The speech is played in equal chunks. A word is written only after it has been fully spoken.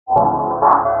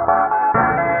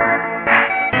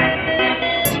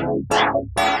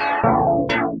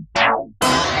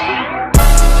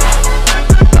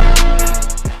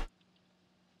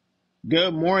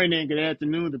Good morning, good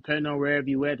afternoon, depending on wherever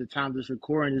you at the time of this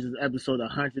recording. This is episode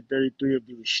 133 of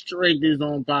the Straight This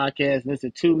Zone podcast. And it's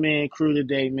a two-man crew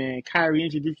today, man. Kyrie,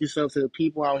 introduce yourself to the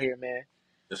people out here, man.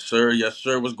 Yes, sir. Yes,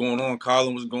 sir. What's going on,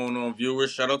 Colin? What's going on,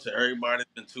 viewers? Shout out to everybody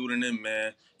that's been tuning in,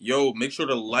 man. Yo, make sure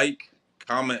to like,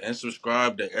 comment, and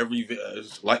subscribe to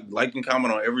like and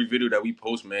comment on every video that we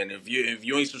post, man. If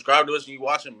you ain't subscribed to us and you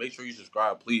watching, make sure you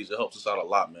subscribe, please. It helps us out a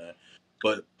lot, man.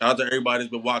 But shout out to everybody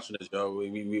that's been watching this, yo.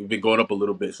 We've been going up a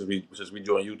little bit since we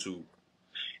joined YouTube.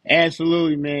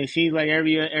 Absolutely, man. Seems like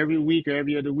every week or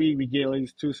every other week we get at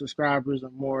least 2 subscribers or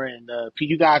more, and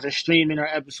you guys are streaming our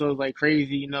episodes like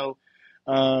crazy.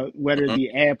 Whether it Mhm.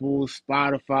 be Apple,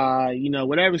 Spotify,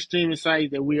 whatever streaming site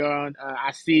that we are on.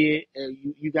 I see it.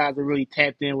 You guys are really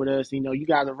tapped in with us. You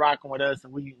guys are rocking with us,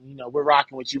 and we're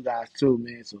rocking with you guys too,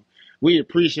 man. So we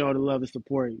appreciate all the love and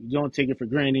support. You don't take it for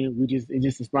granted. It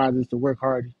just inspires us to work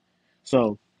harder.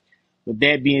 So. With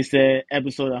that being said,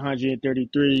 episode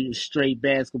 133 is straight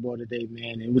basketball today,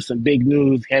 man. And with some big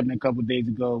news happening a couple days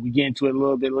ago. We get into it a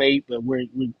little bit late, but we're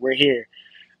here.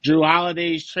 Drew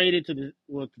Holiday's traded to the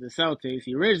Celtics.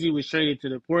 He originally was traded to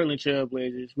the Portland Trail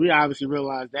Blazers. We obviously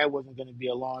realized that wasn't going to be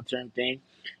a long term thing,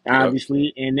 Yep.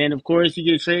 obviously. And then of course he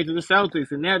gets traded to the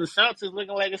Celtics, and now the Celtics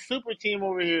looking like a super team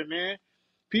over here, man.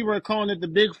 People are calling it the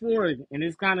Big Four, and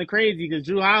it's kind of crazy because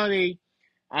Drew Holiday,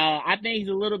 I think he's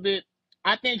a little bit.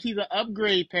 I think he's an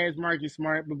upgrade past Marcus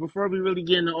Smart. But before we really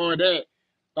get into all that,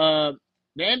 uh,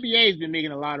 the NBA has been making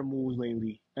a lot of moves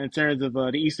lately in terms of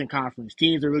the Eastern Conference.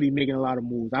 Teams are really making a lot of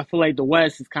moves. I feel like the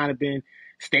West has kind of been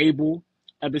stable.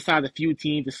 Besides a few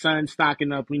teams, the Suns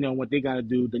stocking up, what they got to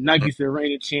do. The Nuggets are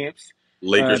reigning champs.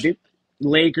 Lakers. The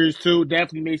Lakers too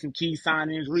definitely made some key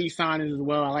signings, re-signings as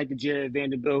well. I like the Jared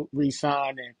Vanderbilt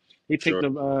re-sign, and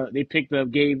Sure. they picked up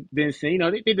Gabe Vincent.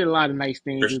 They did a lot of nice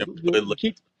things. Christian Wood.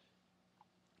 Keep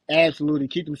Absolutely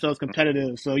keep themselves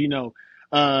competitive. So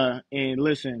and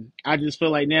listen, I just feel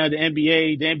like now the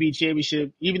NBA, the NBA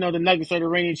championship, even though the Nuggets are the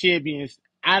reigning champions,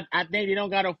 I think they don't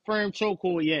got a firm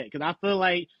chokehold yet because I feel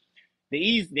like the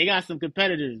East they got some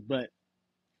competitors, but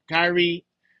Kyrie,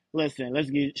 listen, let's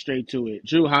get straight to it.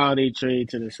 Drew Holiday trade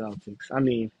to the Celtics. I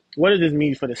mean, what does this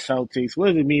mean for the Celtics? What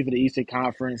does it mean for the Eastern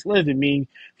Conference? What does it mean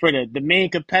for the main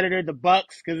competitor, the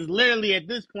Bucks? Because it's literally at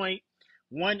this point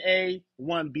 1A,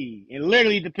 1B. It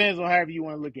literally depends on however you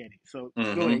want to look at it. So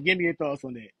go Mm-hmm. ahead, give me your thoughts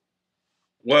on that.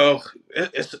 Well,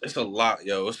 it's a lot,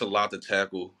 yo. It's a lot to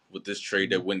tackle with this trade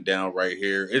Mm-hmm. that went down right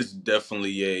here. It's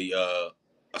definitely a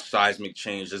seismic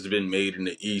change that's been made in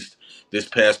the East this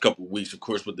past couple of weeks. Of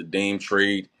course, with the Dame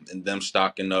trade and them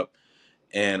stocking up,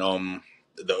 and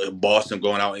the Boston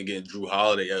going out and getting Drew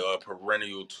Holiday, a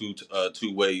perennial two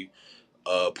way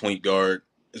point guard.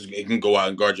 It can go out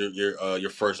and guard your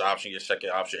first option, your second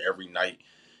option every night.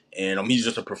 And he's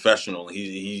just a professional.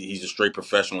 He's a straight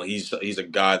professional. He's a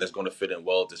guy that's going to fit in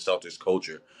well with the Celtics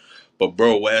culture. But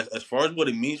bro, as far as what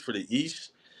it means for the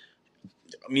East,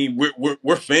 I mean,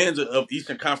 we're fans of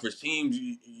Eastern Conference teams,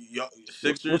 We're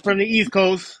Sixers. from the East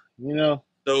Coast.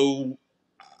 So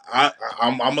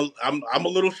I'm a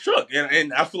little shook,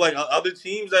 and I feel like other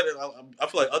teams I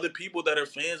feel like other people that are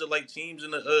fans of like teams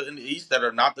in the East that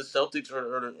are not the Celtics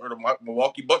or the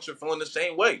Milwaukee Bucks are feeling the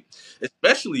same way,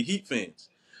 especially Heat fans,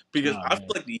 because Oh I feel man.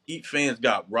 like the Heat fans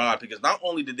got robbed because not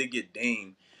only did they get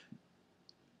Dame,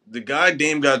 the guy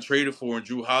Dame got traded for and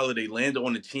Drew Holiday landed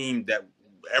on a team that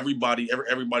everybody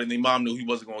and their mom knew he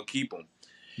wasn't going to keep him,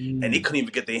 and they Mm. couldn't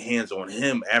even get their hands on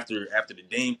him after the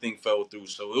Dame thing fell through.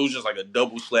 So it was just like a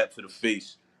double slap to the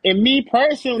face. And me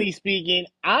personally speaking,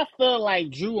 I feel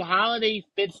like Drew Holiday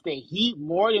fits the Heat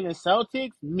more than the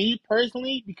Celtics. Me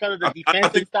personally, because of the I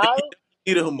defensive think the Heat style.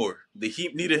 needed him more. The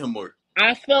Heat needed him more.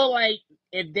 I feel like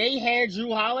if they had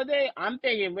Drew Holiday, I'm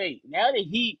thinking, wait, now the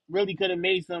Heat really could have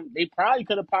made some. They probably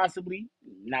could have possibly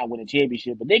not win a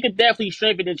championship, but they could definitely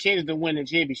strengthen their chances to win the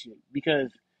championship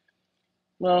because,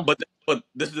 well, But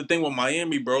this is the thing with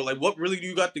Miami, bro. Like, what really do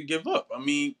you got to give up? I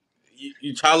mean,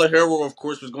 Tyler Hero, of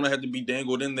course, was going to have to be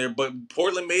dangled in there, but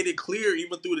Portland made it clear,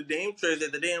 even through the Dame trades,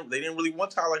 that they didn't really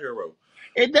want Tyler Hero.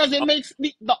 it doesn't make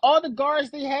all the guards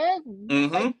they have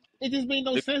Mm-hmm. like it just made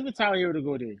no They, sense for Tyler Hero to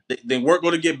go there. they weren't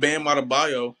going to get Bam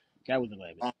Adebayo. That was a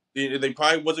rabbit. They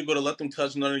probably wasn't going to let them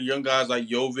touch none of the young guys like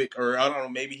Jovic, or I don't know,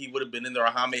 maybe he would have been in there.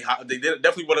 Or they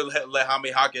definitely would have let Jaime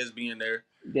Jaquez be in there.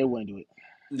 They wouldn't do it.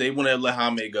 They wouldn't have let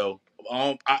Jaime go.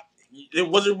 It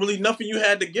wasn't really nothing you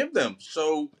had to give them.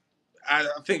 So I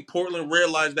think Portland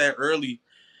realized that early,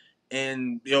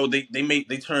 and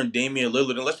they turned Damian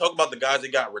Lillard. And let's talk about the guys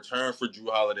that got returned for Drew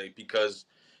Holiday, because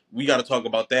we got to talk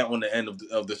about that on the end of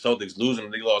the Celtics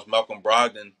losing. They lost Malcolm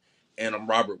Brogdon and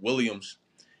Robert Williams.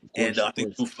 and Of I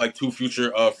think course. two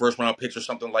future first round picks or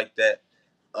something like that.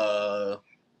 A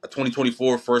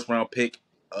 2024 first round pick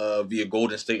via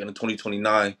Golden State and a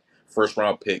 2029 first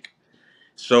round pick.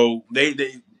 So they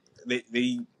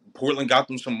Portland got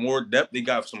them some more depth. They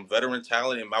got some veteran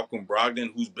talent in Malcolm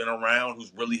Brogdon, who's been around,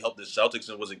 who's really helped the Celtics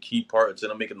and was a key part to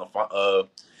them making the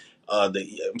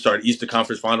Eastern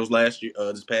Conference Finals last year,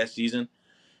 this past season.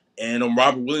 And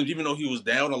Robert Williams, even though he was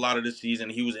down a lot of this season,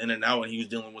 he was in and out, and he was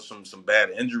dealing with some bad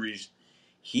injuries.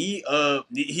 He's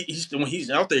when he's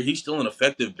out there, he's still an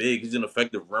effective big. He's an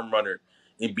effective rim runner,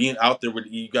 and being out there with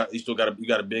you got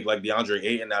a big like DeAndre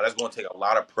Ayton now. That's going to take a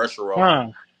lot of pressure off him.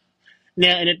 Huh.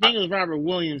 Now, and the thing is, Robert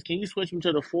Williams, can you switch him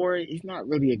to the forward? He's not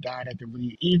really a guy that can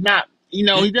really. He's not. He,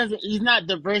 He doesn't. He's not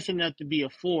diverse enough to be a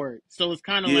forward. So it's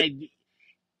kind of yeah, like,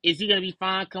 is he gonna be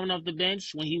fine coming off the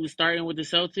bench when he was starting with the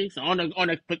Celtics on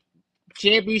a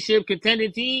championship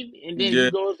contending team, and then he yeah.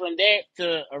 goes from that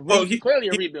to Well, clearly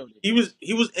a he rebuilding. he was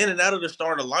in and out of the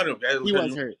starting lineup guys, He because he was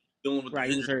was hurt, dealing with the right?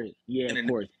 He was injury. hurt. Yeah, In of and out.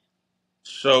 course.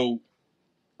 So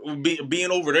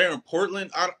being over there in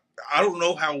Portland, I don't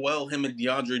know how well him and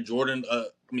DeAndre Jordan,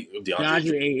 DeAndre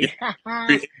DeAndre,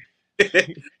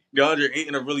 Jordan, DeAndre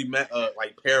Ayton are really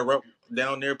like pair up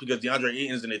down there because DeAndre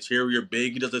Ayton is an interior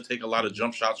big. He doesn't take a lot of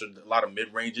jump shots or a lot of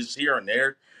mid ranges here and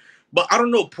there. But I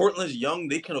don't know. Portland's young.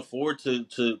 They can afford to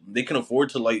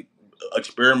like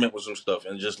experiment with some stuff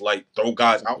and just like throw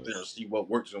guys of out there course, and see what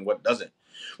works and what doesn't.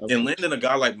 of And course. landing a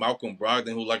guy like Malcolm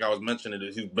Brogdon, who, like I was mentioning,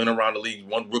 who's been around the league,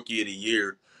 one rookie of the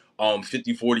year,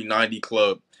 50, 40, 90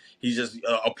 club. He's just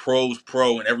a pro's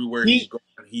pro, and everywhere he's He going,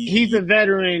 he's he's a he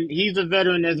veteran. He's a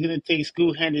veteran that's gonna take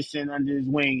Scoot Henderson under his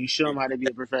wing and show him how to be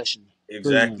a professional. Pretty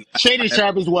much. exactly. Shaded I have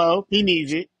Sharp as well. He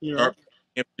needs it. You know. sharp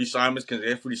Anthony Simons because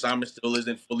Anthony Simons still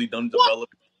isn't fully done What?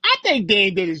 developed. I think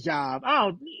Dame did his job. I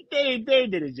don't. Dame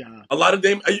did his job. A lot of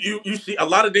them, you see, a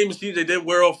lot of Damon CJ did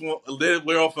wear off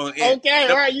on Ant. Okay,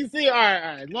 all right. You see, all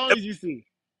right. As long as you see,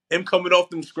 Him coming off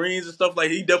them screens and stuff like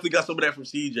he definitely got some of that from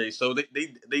CJ. So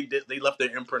they left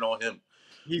their imprint on him.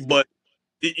 he's good. But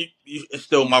it's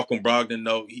still Malcolm Brogdon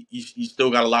though. He still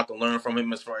got a lot to learn from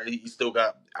him as far he still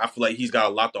got. I feel like he's got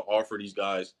a lot to offer these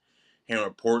guys here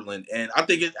in Portland, and I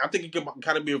think it could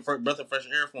kind of be a breath of fresh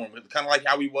air for him. Kind of like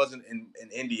how he was in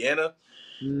Indiana.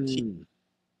 He Mm.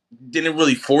 didn't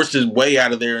really force his way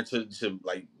out of there into to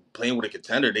like playing with a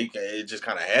contender. It just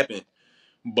kind of happened.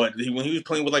 But when he was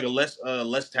playing with like a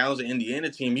less talented Indiana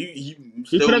team, he He put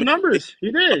still up made it numbers.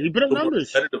 He did. He put up a little more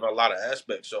numbers. competitive in a lot of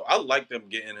aspects. So I like them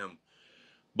getting him.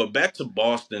 But back to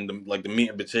Boston, the meat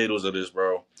and potatoes of this,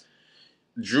 bro.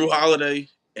 Drew Holiday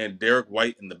and Derek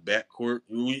White in the backcourt.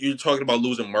 You're talking about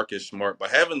losing Marcus Smart,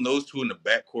 but having those two in the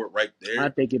backcourt right I there,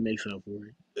 think it makes up for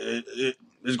it.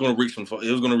 it's going to wreak some.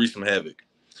 It was going to wreak some havoc.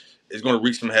 It's going to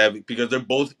wreak some havoc because they're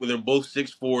both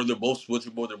 6'4". They're both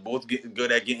switchable. They're both getting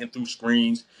good at getting through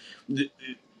screens.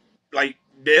 Like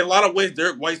there are a lot of ways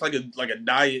Derek White's like a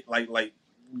diet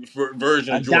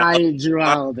version A of Drew diet Drew Holiday.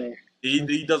 Holiday.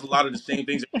 He does a lot of the same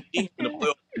things. He's in the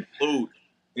playoffs load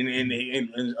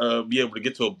and be able to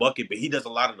get to a bucket, but he does a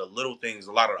lot of the little things,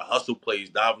 a lot of the hustle plays,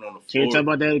 diving on the Can you talk floor.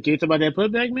 about that? Can you talk about that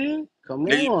putback, man? Come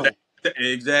on.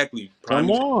 Exactly, prime Come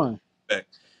example. on.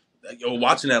 Yo,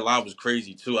 watching that live was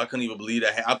crazy too. I couldn't even believe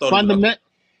that. I thought it was up, Fundament.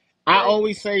 I bro.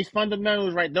 always say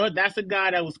fundamentals, right? Though that's a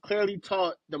guy that was clearly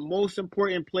taught the most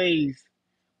important plays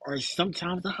are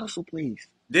sometimes the hustle plays.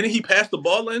 Didn't he pass the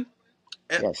ball in?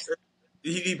 Yes,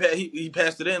 He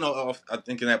passed it in off. I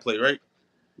think in that play, right?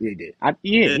 he did. Yeah,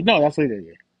 Yeah, no, that's what he did.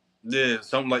 Yeah. yeah,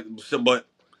 something like. But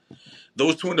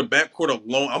those two in the backcourt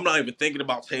alone, I'm not even thinking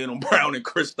about Tatum Brown and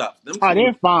Kristaps. Them Oh, two in the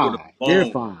they're backcourt fine. They're alone.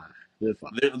 fine. They're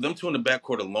fine. Them two in the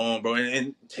backcourt alone, bro,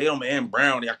 and Tatum and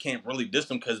Brown, I can't really diss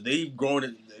them because they've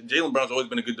grown. Jalen Brown's always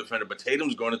been a good defender, but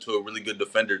Tatum's grown into a really good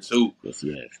defender too. Yes,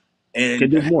 yes. Could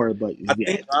And do more, but I yeah.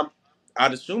 think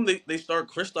I'd assume they start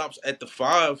Kristaps at the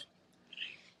five.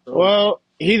 So Well,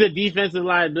 he's a defensive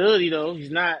liability, though.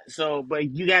 He's not. So, but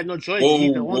you got no choice. He's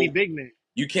whoa, the only whoa, big man.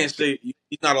 you can't say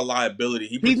he's not a liability.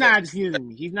 He He's protects not. Excuse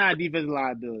me. He's not a defensive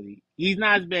liability. He's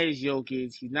not as bad as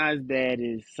Jokic. He's not as bad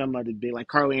as some other big, like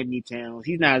Carl Anthony Towns.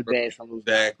 He's not as bad as some of those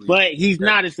guys. exactly. But he's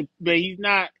not as. But he's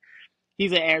not.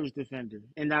 He's an average defender,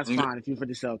 and that's fine if you're for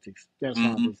the Celtics. That's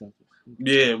fine Mm-hmm. for the Celtics.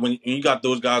 Yeah, when you got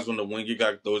those guys on the wing, you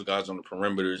got those guys on the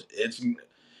perimeters. It's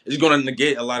going to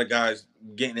negate a lot of guys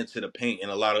getting into the paint and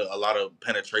a lot of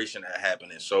penetration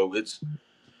happening. So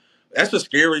that's a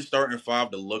scary starting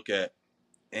five to look at.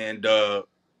 And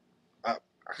I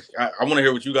I want to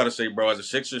hear what you got to say, bro. As a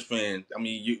Sixers fan, I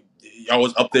mean, y'all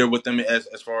was up there with them as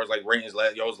far as like ratings.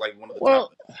 Y'all was like one of the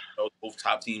top, Well, both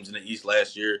top teams in the East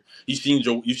last year. You seen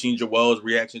Joel's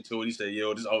reaction to it. He said,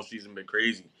 "Yo, this offseason been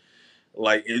crazy."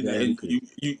 Like Very and true.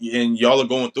 and y'all are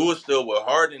going through it still with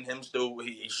Harden. Him still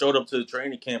he showed up to the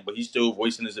training camp, but he's still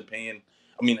voicing his opinion.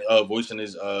 I mean, voicing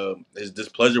his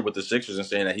displeasure with the Sixers and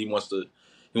saying that he wants to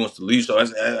leave. So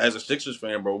as a Sixers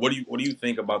fan, bro, what do you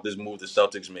think about this move the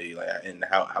Celtics made, like, and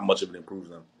how much of it improves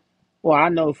them? Well, I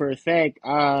know for a fact,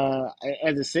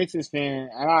 as a Sixers fan,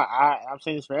 and I'm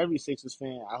saying this for every Sixers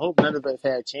fan, I hope none of us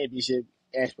had championship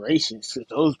aspirations.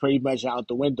 Those pretty much out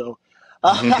the window.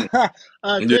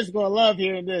 Yeah. Chris gonna love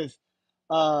hearing this.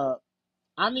 Uh,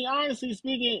 I mean, honestly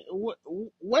speaking,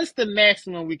 what's the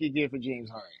maximum we could get for James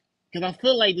Harden? Because I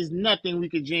feel like there's nothing we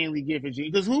could genuinely get for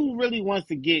James. Because who really wants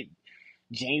to get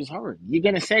James Harden? You're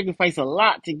gonna sacrifice a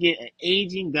lot to get an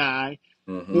aging guy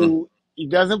Hmm. who he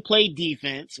doesn't play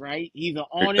defense, right? He's an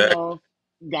on and Exactly. off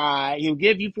guy. He'll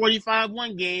give you 45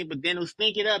 one game, but then he'll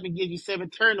stink it up and give you 7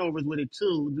 turnovers with it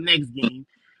too the next game.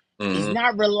 He's Hmm.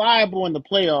 not reliable in the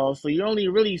playoffs, so you're only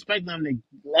really expecting him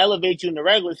to elevate you in the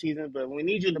regular season, but we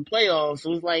need you in the playoffs.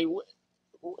 So it's like,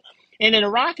 and then the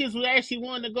Rockets were actually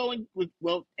wanting to go in with,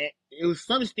 well, it was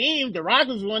some steam. The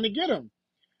Rockets wanted to get him.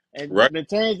 And Right. it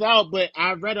turns out, but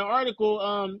I read an article,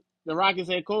 the Rockets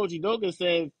head coach Udoka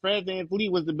said Fred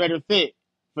VanVleet was the better fit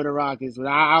for the Rockets. But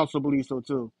I also believe so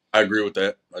too. I agree with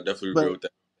that. I definitely agree But with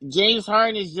that. James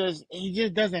Harden is he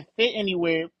just doesn't fit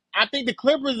anywhere. I think the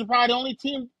Clippers are probably the only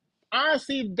team,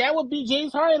 honestly, that would be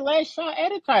James Harden last shot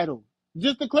at a title.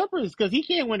 Just the Clippers, because he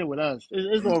can't win it with us.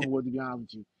 It's over with, to be honest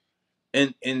with you.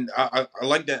 And I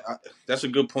like that. That's a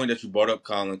good point that you brought up,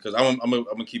 Colin. Because I'm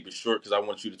gonna keep it short because I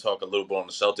want you to talk a little bit on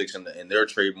the Celtics and their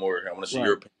trade more. I want to see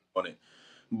your Right. opinion on it.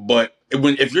 But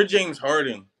if you're James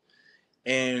Harden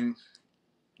and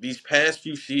these past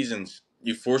few seasons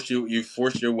you forced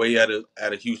your way out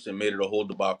of Houston, made it a whole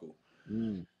debacle.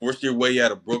 Mm, Forced your way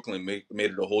out of Brooklyn, made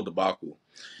it a whole debacle.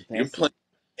 You're that's playing,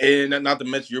 it. and not to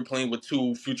mention you're playing with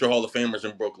two future Hall of Famers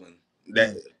in Brooklyn.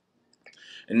 That Mm.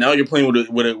 and now you're playing with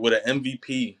an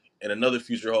MVP and another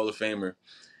future Hall of Famer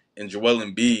and Joel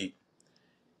Embiid,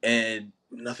 and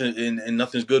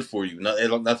nothing's good for you.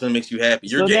 Nothing makes you happy.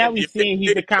 You're So now getting we you're getting seeing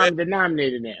he's the paid, man. common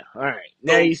denominator now. All right.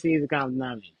 Now So you see he's the common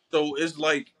denominator. so it's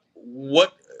like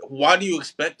what? Why do you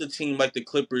expect a team like the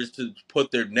Clippers to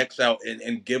put their necks out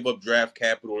and give up draft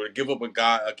capital or give up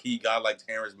a key guy like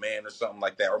Terrence Mann or something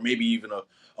like that, or maybe even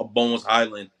a Bones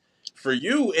Highland? For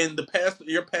you in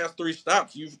your past three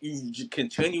stops, you've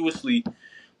continuously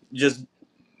just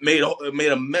made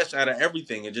a mess out of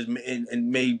everything and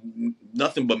and made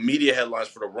nothing but media headlines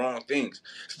for the wrong things.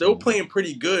 Still Mm-hmm. playing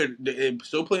pretty good.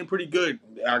 Still playing pretty good.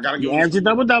 I gotta He give him his averaged a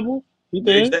double double. He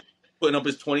did. exact putting up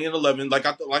his 20 and 11 like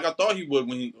I thought he would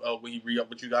when he re up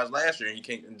with you guys last year and he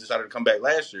came and decided to come back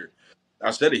last year.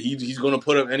 I said it. He's going to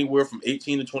put up anywhere from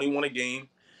 18 to 21 a game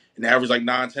and average like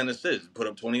 9, 10 assists. Put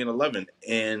up 20 and 11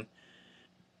 and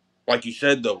like you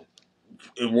said though,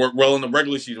 it worked well in the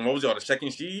regular season. What was y'all, the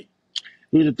second seed,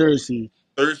 He was a third seed.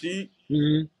 third seed,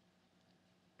 Mm-hmm.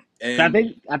 So and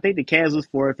I think the Cavs was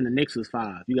fourth and the Knicks was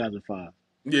five. You guys were five.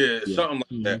 yeah, Yeah. something like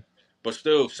Mm-hmm. that. But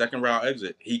still, second round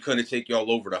exit. He couldn't take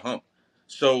y'all over the hump.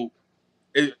 So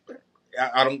it,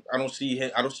 I don't see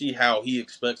him. I don't see how he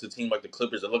expects a team like the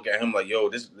Clippers to look at him like, yo,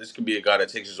 this could be a guy that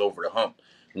takes us over the hump.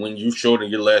 When you showed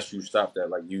in your last few stops that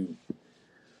like you're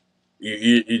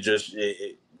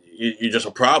just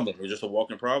a problem. You're just a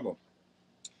walking problem.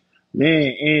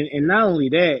 Man, and not only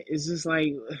that, it's just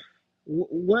like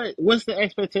what's the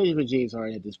expectation for James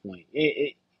Harden at this point?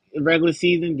 Regular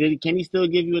season, can he still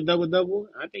give you a double double?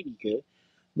 I think he could.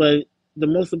 But the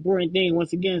most important thing,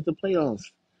 once again, is the playoffs.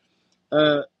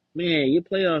 Uh, Man, your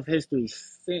playoff history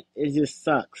it just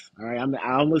sucks. All right,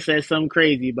 I almost said something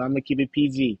crazy, but I'm gonna keep it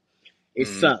PG. It Mm-hmm.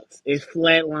 sucks. It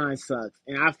flatline sucks,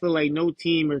 and I feel like no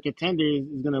team or contender is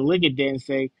gonna look at that and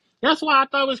say that's why I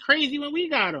thought it was crazy when we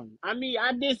got him. I mean,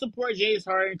 I did support James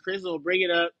Harden. Chris will bring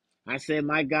it up. I said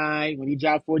my guy when he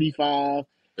dropped 45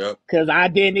 Yep. because I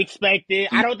didn't expect it.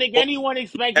 I You don't think anyone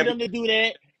expected happy him to do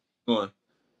that. going.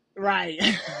 Right.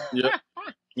 Yep.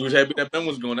 You was happy that Ben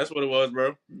was going. That's what it was,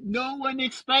 bro. No one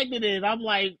expected it. I'm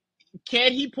like,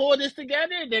 can he pull this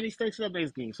together? And then he sticks up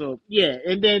next game. So yeah,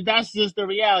 and then that's just the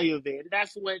reality of it.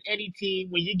 That's what any team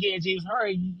when you get James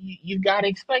Harden, you gotta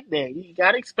expect that. You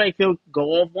gotta expect he'll go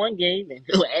off one game and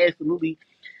he'll absolutely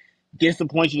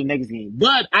disappoint you the next game.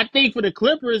 But I think for the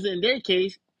Clippers in their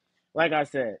case, like I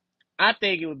said, I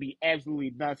think it would be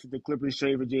absolutely nuts if the Clippers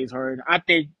trade for James Harden. I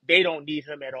think they don't need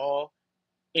him at all.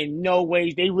 In no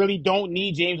ways, they really don't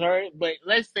need James Harden. But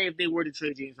let's say if they were to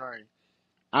trade James Harden.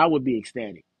 I would be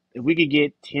ecstatic. If we could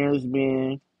get Terrence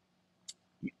Mann,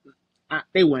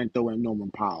 they wouldn't throw in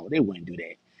Norman Powell. They wouldn't do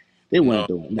that. They No, wouldn't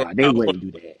throw. Nah, they wouldn't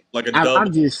do that. like a dub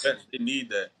I'm on just, the bench. They need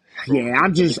that yeah,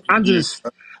 from a couple key I'm years. just,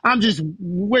 Bro. I'm just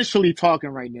wishfully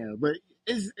talking right now, but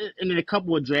it's and then a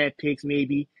couple of draft picks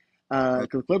maybe.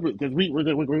 Because we're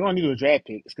going to need a draft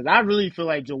picks because I really feel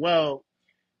like Joel.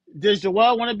 Does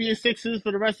Joel want to be a Sixers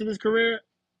for the rest of his career?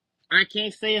 I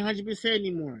can't say 100%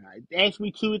 anymore. Ask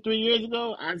me 2 or 3 years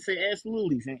ago, I'd say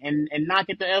absolutely, and knock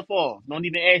it the f off. Don't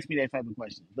even ask me that type of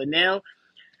question. But now,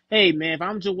 hey man, if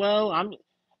I'm Joel,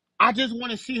 I just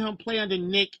want to see him play under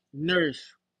Nick Nurse.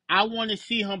 I want to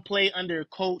see him play under a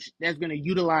coach that's going to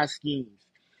utilize schemes.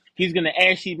 He's going to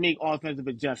actually make offensive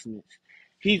adjustments.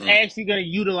 He's Mm, actually going to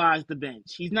utilize the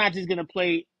bench. He's not just going to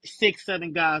play 6,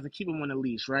 7 guys and keep them on the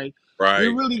leash, right?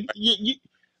 You're right. really,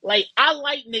 like, I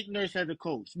like Nick Nurse as a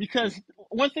coach because,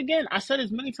 once again, I said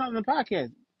this many times in the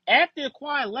podcast. After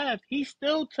Kawhi left, he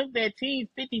still took that team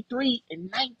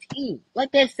 53-19.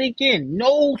 Let that sink in.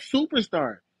 No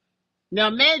superstar. Now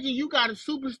imagine you got a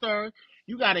superstar,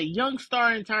 you got a young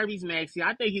star in Tyrese Maxey.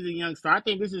 I think he's a young star. I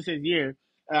think this is his year.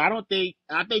 I think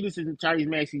this is Tyrese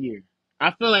Maxey year.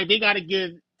 I feel like they got to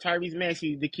give Tyrese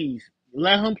Maxey the keys.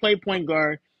 Let him play point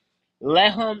guard.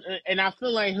 Let him, and I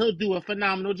feel like he'll do a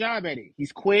phenomenal job at it.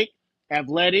 He's quick,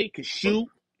 athletic, can shoot.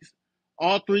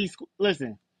 All three.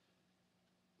 Listen,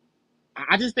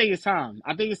 I just think it's time.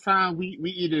 I think it's time we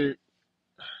either,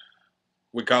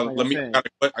 We got like I let me. said,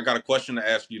 I got a question to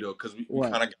ask you though, because we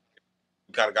what? kind of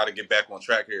got to get back on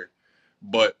track here.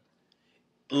 But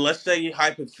let's say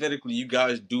hypothetically, you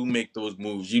guys do make those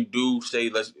moves. You do say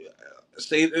let's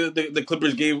say the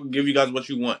Clippers give you guys what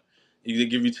you want. Either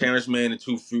give you Terrence Mann and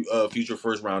two future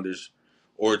first rounders,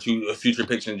 or two future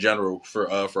picks in general for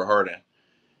Harden,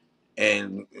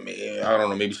 and I don't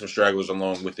know, maybe some stragglers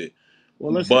along with it.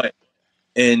 Well, listen. But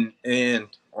and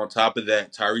on top of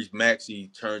that, Tyrese Maxey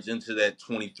turns into that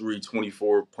 23,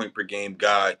 24 point per game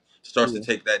guy, starts to Yeah.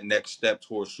 take that next step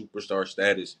towards superstar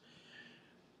status.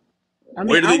 I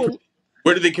mean, Where do I they would.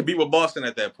 where do they compete with Boston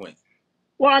at that point?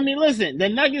 Well, I mean, listen, the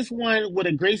Nuggets won with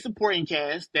a great supporting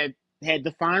cast that had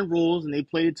defined rules and they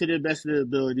played it to their best of their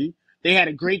ability. They had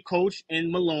a great coach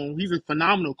in Malone. He's a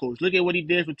phenomenal coach. Look at what he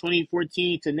did from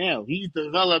 2014 to now. He's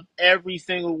developed every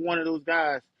single one of those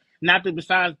guys. Not that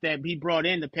besides that he brought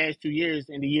in the past 2 years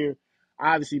in the year,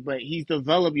 obviously, but he's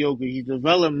developed Yoga, he's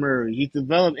developed Murray, he's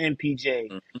developed MPJ.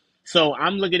 So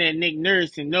I'm looking at Nick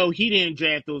Nurse and no, he didn't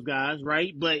draft those guys,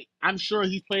 right? But I'm sure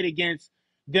he's played against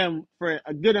them for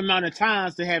a good amount of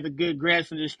times to have a good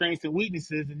grasp of their strengths and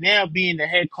weaknesses. And now being the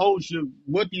head coach of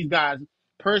what these guys,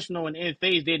 personal and in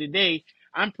phase day to day,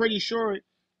 I'm pretty sure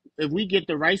if we get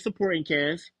the right supporting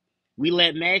cast, we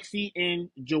let Maxey and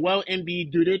Joel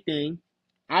Embiid do their thing.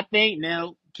 I think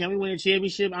now, can we win a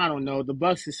championship? I don't know. The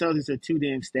Bucks and Celtics are too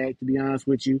damn stacked, to be honest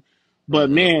with you. But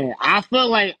Mm-hmm. man, I feel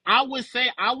like I would say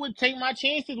I would take my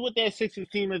chances with that Sixers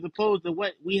team as opposed to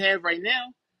what we have right now.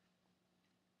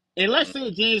 And let's say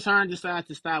James Harden decides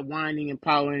to stop whining and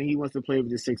pouting and he wants to play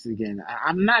with the Sixers again.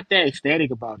 I'm not that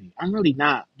ecstatic about it. I'm really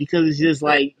not because it's just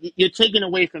Yeah. like you're taking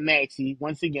away from Maxey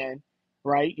once again,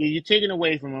 right? You're taking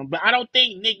away from him. But I don't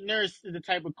think Nick Nurse is the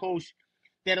type of coach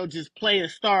that'll just play a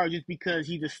star just because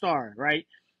he's a star, right?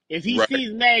 If he Right.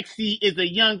 sees Maxey is a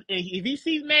young, if he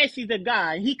sees Maxey the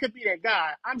guy, he could be that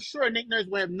guy. I'm sure Nick Nurse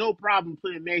will have no problem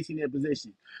putting Maxey in that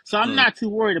position. So I'm Mm. not too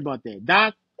worried about that.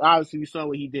 Doc, obviously, we saw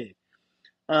what he did.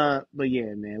 But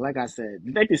yeah, man, like I said,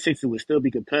 I think the Sixers would still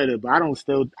be competitive, but I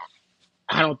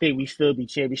don't think we still be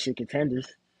championship contenders.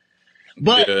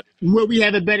 But Yeah. will we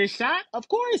have a better shot? Of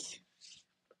course.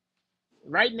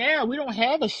 Right now, we don't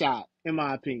have a shot, in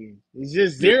my opinion. It's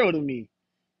just Yeah. zero to me,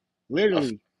 I,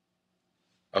 f- literally.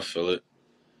 I feel it.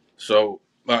 So,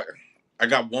 I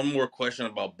got one more question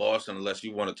about Boston, unless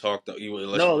you want to talk to you.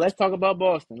 Unless No, you, let's talk about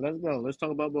Boston. Let's go. Let's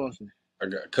talk about Boston.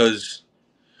 because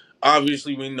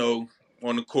obviously we know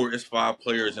on the court it's five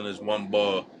players and it's one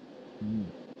ball,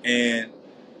 Mhm. and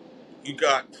you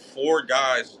got four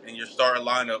guys in your starting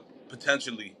lineup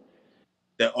potentially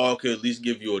that all could at least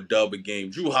give you a dub a game.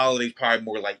 Drew Holiday's probably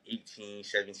more like 18,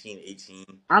 17, 18.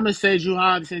 I'm gonna say Drew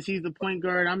Holiday since he's the point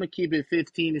guard. I'm gonna keep it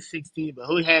 15 to 16, but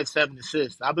he'll have 7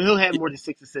 assists. I mean, he'll have more than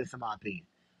 6 assists in my opinion.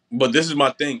 But this is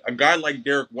my thing. A guy like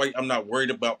Derek White, I'm not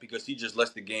worried about because he just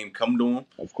lets the game come to him.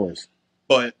 Of course.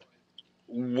 But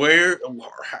where,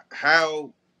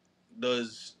 how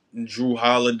does Drew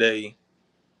Holiday?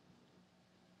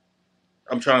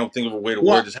 I'm trying to think of a way to word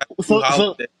Well, this. How does Drew so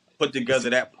Holiday put together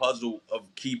that puzzle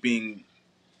of keeping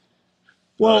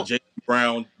well, Jason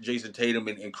Brown, Jason Tatum,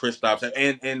 and Kristaps,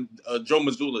 and Joe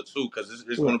Mazzulla too, because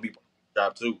it's going well, to be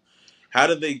job too. How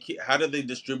do they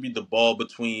distribute the ball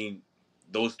between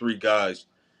those three guys,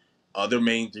 their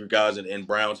main three guys, and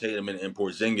Brown, Tatum, and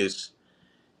Porzingis,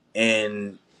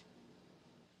 and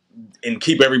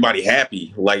keep everybody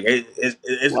happy? Like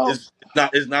well, it's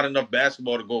not it's not enough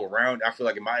basketball to go around. I feel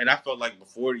like I felt like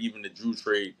before even the Drew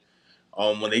trade,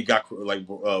 when they got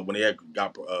when they had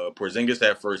got Porzingis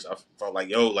at first, I felt like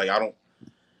like I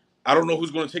don't know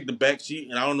who's going to take the back seat,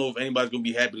 and I don't know if anybody's going to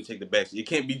be happy to take the back seat. It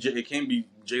can't be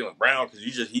Jaylen Brown because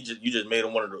you just made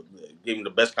him gave him the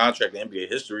best contract in NBA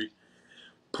history.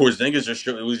 Porzingis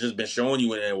it was just been showing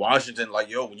you in Washington like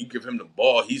when you give him the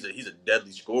ball, he's a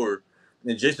deadly scorer.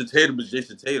 And Jason Tatum is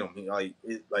Jason Tatum.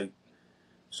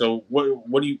 So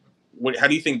what do you how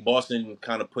do you think Boston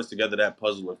kind of puts together that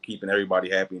puzzle of keeping everybody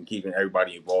happy and keeping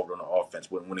everybody involved on the offense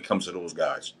when it comes to those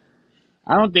guys?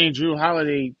 I don't think Drew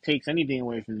Holiday takes anything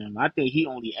away from them. I think he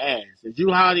only adds. If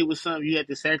Drew Holiday was something you had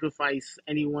to sacrifice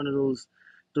any one of those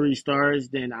three stars,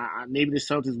 then maybe the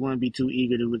Celtics wouldn't be too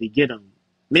eager to really get him.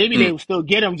 Maybe Mm, they would still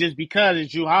get him just because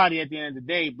it's Drew Holiday at the end of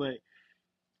the day, but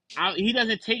he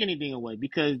doesn't take anything away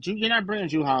because you're not bringing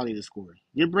Drew Holiday to score.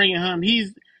 You're bringing him.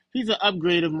 He's an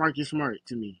upgrade of Marcus Smart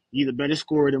to me. He's a better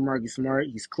scorer than Marcus Smart.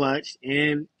 He's clutch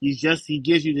and he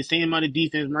gives you the same amount of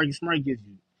defense Marcus Smart gives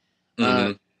you.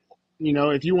 Uh,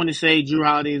 mm-hmm. if you want to say Drew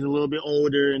Holiday is a little bit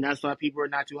older and that's why people are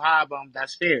not too high about him,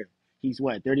 that's fair. He's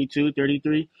what, 32,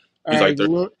 33? All He's right, like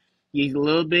 30. he's a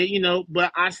little bit,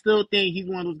 but I still think he's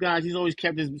one of those guys. He's always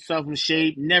kept himself in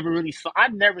shape. I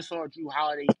never saw Drew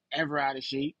Holiday ever out of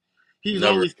shape. He's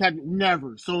Never always kept,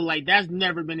 never. So, like, that's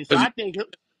never been, so because I he's think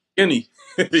skinny.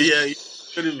 Yeah, he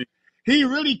could be. he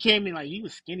really came in like, he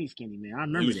was skinny, skinny, man. I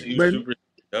remember that. He was But super.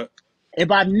 Yeah.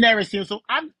 if I've never seen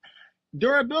him,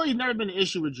 durability's never been an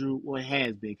issue with Drew. Well, it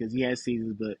has been because he has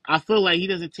seasons, but I feel like he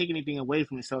doesn't take anything away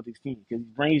from the Celtics team because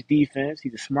he brings defense.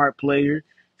 He's a smart player,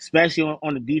 especially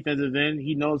on the defensive end.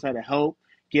 He knows how to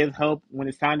give help when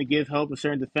it's time to give help to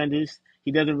certain defenders.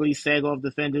 He doesn't really sag off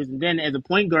defenders. And then as a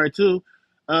point guard too,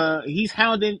 he's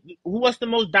hounding. What's the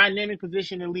most dynamic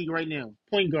position in the league right now?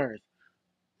 Point guard.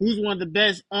 Who's one of the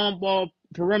best on-ball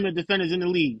perimeter defenders in the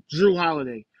league? Drew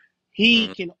Holiday. He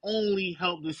Mm-hmm. can only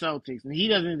help the Celtics, and he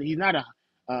doesn't. He's not a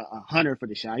hunter for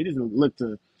the shot. He doesn't look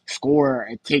to score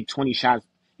and take 20 shots.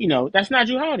 That's not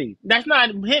Drew Holiday. That's not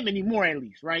him anymore, at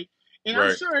least, right? And I'm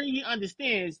Right. sure he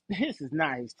understands this is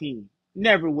not his team.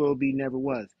 Never will be. Never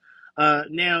was.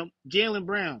 Now Jaylen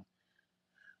Brown.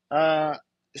 Uh,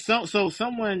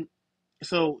 someone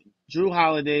so Drew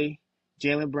Holiday,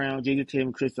 Jaylen Brown, Jason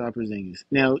Tatum, Kristaps Porzingis.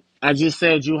 Now I just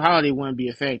said Drew Holiday wouldn't be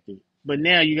affected, but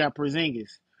now you got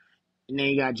Porzingis, and then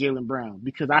you got Jaylen Brown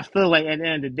because I feel like at the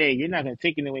end of the day you're not going to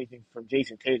take anything from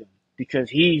Jason Tatum because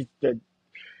he's the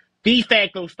de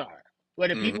facto star.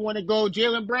 Whether Mm-hmm. people want to go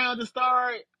Jaylen Brown to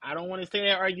star, I don't want to say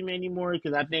that argument anymore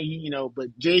because I think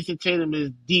but Jason Tatum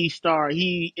is the star.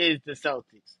 He is the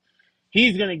Celtics.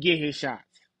 He's gonna get his shots.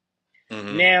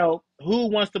 Mm-hmm. Now, who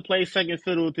wants to play second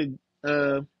fiddle to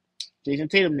Jason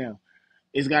Tatum now?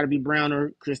 It's got to be Brown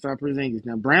or Kristaps Porzingis.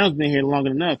 Now, Brown's been here long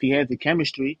enough. He has the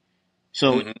chemistry.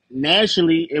 So, Mm-hmm.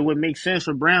 naturally, it would make sense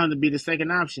for Brown to be the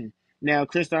second option. Now,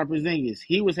 Kristaps Porzingis,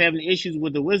 he was having issues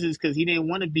with the Wizards because he didn't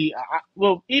want to be,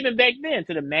 even back then,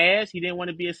 to the Mavs, he didn't want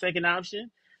to be a second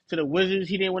option. To the Wizards,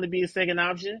 he didn't want to be a second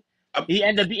option. I'm, I'm, He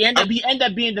ended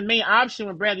up being the main option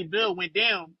when Bradley Beal went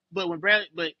down. But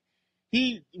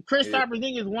yeah. Kristaps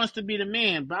Porzingis wants to be the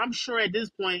man. But I'm sure at this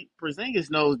point, Porzingis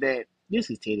knows that this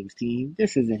is Tatum's team.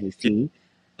 This isn't his team.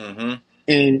 Mm-hmm.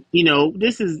 And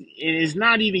it's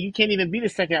not even, you can't even be the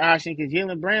second option because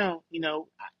Jaylen Brown,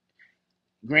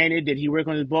 granted, did he work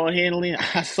on his ball handling?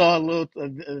 I saw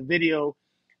a video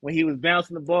when he was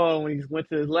bouncing the ball when he went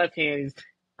to his left hand.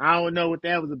 I don't know what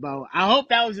that was about. I hope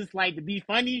that was just like to be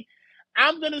funny.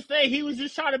 I'm gonna say he was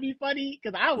just trying to be funny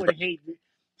because I would hate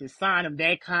to sign him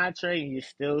that contract and you're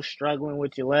still struggling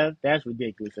with your left. That's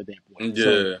ridiculous at that point.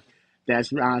 So Yeah.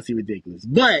 that's honestly ridiculous.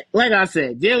 But like I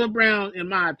said, Jaylen Brown, in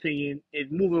my opinion,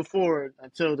 is moving forward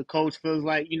until the coach feels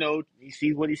like, he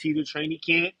sees what he sees at training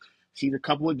camp, sees a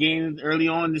couple of games early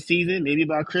on in the season, maybe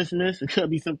by Christmas. It could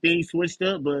be some things switched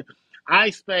up, but I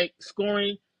expect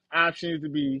scoring options to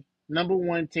be number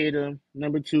one Tatum,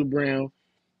 number two Brown,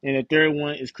 and the third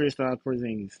one is Kristaps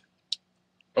Porzingis.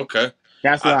 Okay.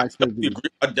 That's what I expect to be.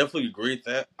 I definitely agree with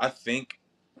that. I think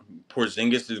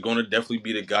Porzingis is going to definitely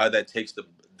be the guy that takes the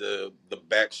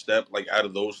back step, like out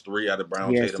of those three, out of He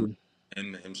Brown, has Tatum, to.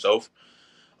 and himself.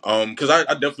 Because I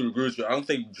definitely agree with you. I don't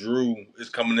think Drew is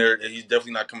coming there. He's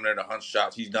definitely not coming there to hunt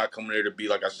shots. He's not coming there to be,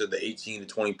 like I said, the 18 to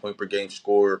 20 point per game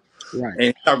scorer. Right. And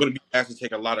he's not going to be asked to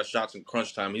take a lot of shots in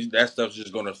crunch time. That stuff's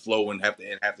just going to flow and have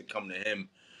to come to him,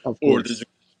 Of or there's course.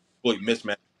 a complete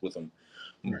mismatch with him.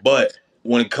 Right. But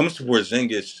when it comes to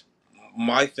Porzingis,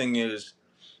 my thing is,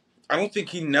 I don't think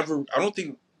he never. I don't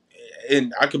think,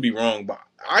 and I could be wrong, but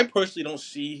I personally don't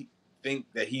think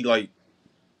that he like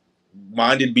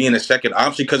minded being a second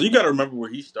option because you got to remember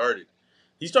where he started.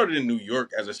 He started in New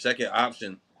York as a second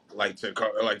option, like to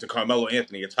Carmelo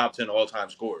Anthony, a top 10 all time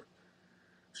scorer.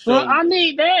 Well, So I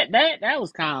mean that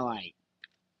was kind of like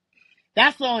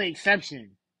that's the only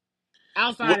exception.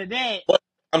 Outside what? of that, What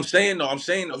I'm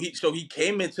saying though, he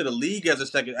came into the league as a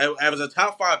second, as a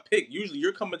top five pick. Usually,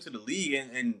 you're coming to the league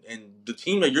and the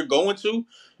team that you're going to,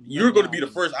 you're second going to be the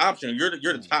option. first option. You're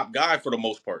the Right, top guy for the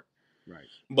most part. right,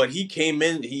 But he came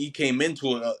in. He came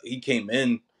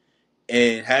in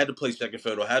and had to play second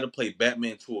fiddle, had to play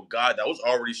Batman to a guy that was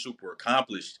already super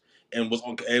accomplished and was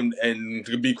on. And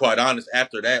to be quite honest,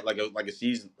 after that, like a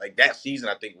season, like that season,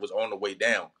 I think was on the way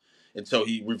down until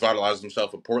he revitalized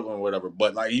himself in Portland or whatever.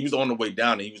 But like he was on the way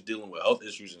down and he was dealing with health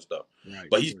issues and stuff.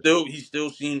 right. But Sure.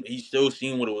 he still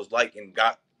seen what it was like and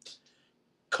got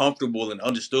comfortable and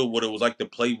understood what it was like to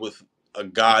play with a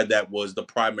guy that was the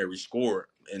primary scorer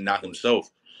and Of not course,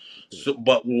 himself. of course. So,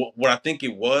 but what I think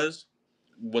it was,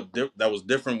 that was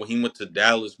different when he went to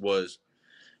Dallas was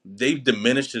they've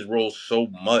diminished his role so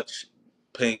much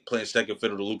playing second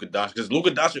fiddle to Luka Doncic because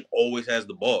Luka Doncic always has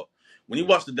the ball. When you Right.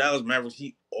 watch the Dallas Mavericks,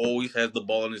 he always has the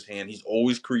ball in his hand. He's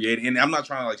always creating, and I'm not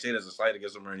trying to like say it as a slight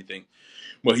against him or anything,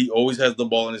 but he always has the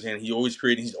ball in his hand. He always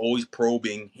creating. He's always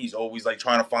probing. He's always like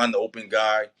trying to find the open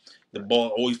guy. The Right. ball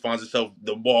always finds itself.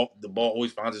 The ball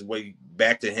always finds its way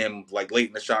back to him, like late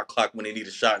in the shot clock when they need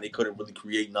a shot and they couldn't really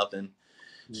create nothing.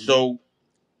 Mm-hmm. So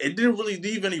it didn't really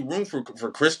leave any room for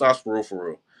Kristaps for real, for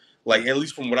real. Like Right. at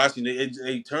least from what I seen,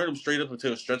 they turned him straight up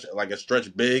into a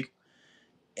stretch big,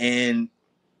 and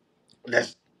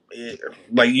that's it.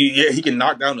 Like yeah, he can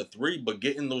knock down the three, but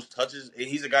getting those touches, and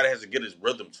he's a guy that has to get his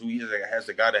rhythm too. Has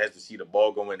a guy that has to see the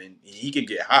ball going, and he can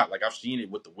get hot. Like I've seen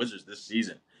it with the Wizards this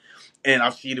season, and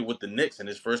I've seen it with the Knicks in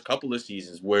his first couple of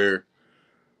seasons where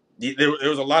there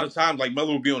was a lot of times like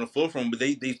Melo would be on the floor for him, but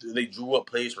they drew up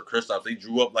plays for Kristaps. They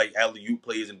drew up like alley oop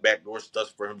plays and backdoor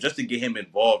stuff for him just to get him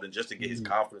involved and just to get his Mm-hmm.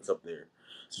 confidence up there.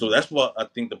 So Right. that's what I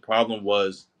think the problem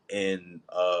was in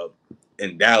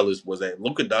Dallas was that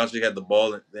Luka Doncic had the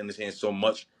ball in his hands so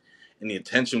much, and the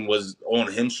attention was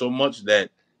on him so much that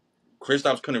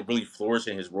Kristaps couldn't really flourish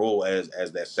in his role as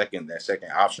that second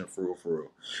option for real, for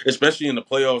real. Especially in the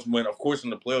playoffs when of course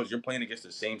in the playoffs you're playing against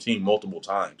the same team multiple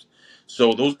times.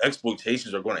 So those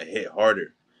exploitations are going to hit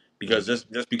harder because Right. just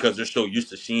because they're so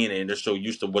used to seeing it and they're so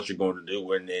used to what you're going to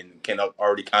do and can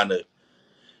already kind of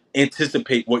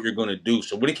anticipate what you're going to do.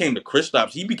 So when it came to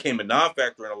Kristaps, he became a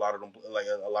non-factor in a lot of them, like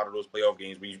a lot of those playoff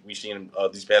games we seen him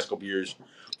these past couple years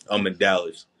in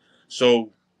Dallas.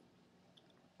 So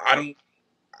I don't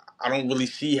I don't really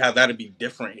see how that'd be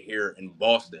different here in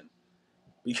Boston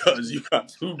because you got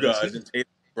two guys in Tatum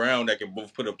and Brown that can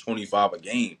both put up 25 a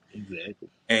game, Exactly.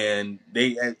 and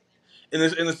the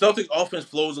Celtics offense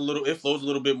flows a little. It flows a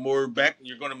little bit more back.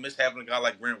 You're going to miss having a guy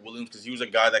like Grant Williams because he was a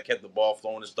guy that kept the ball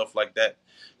flowing and stuff like that.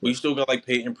 But you Sure. still got like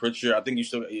Peyton Pritchard. I think you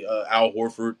still Al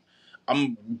Horford.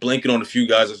 I'm blanking on a few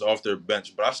guys that's off their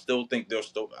bench, but I still think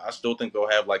they'll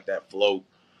have like that flow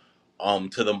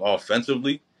to them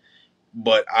offensively.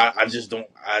 But I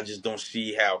just don't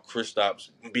see how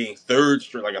Kristaps being third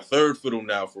string, like a third fiddle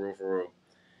now for real,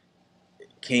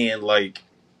 can like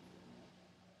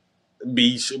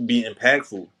be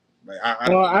impactful. Like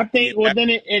Well, he I can be think well impactful. then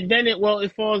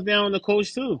it falls down on the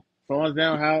coach too. Falls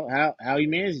down how he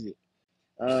managed it.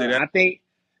 Say that I think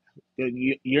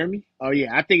you hear me? Oh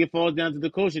yeah, I think it falls down to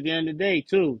the coach at the end of the day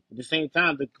too. At the same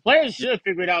time, the players should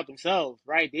figure it out themselves,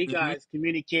 right? They hmm guys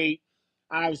communicate,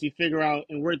 obviously figure out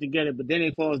and work together. But then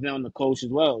it falls down on the coach as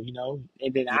well, you know.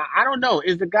 And then yeah. I don't know.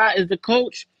 Is the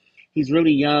coach? He's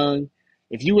really young.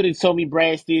 If you would have told me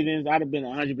Brad Stevens, I'd have been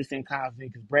 100%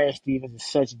 confident because Brad Stevens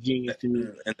is such a genius to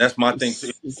me. And that's my thing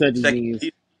too. It's such a Second genius,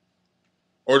 season,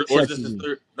 or is such a this his genius.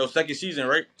 third? No, second season,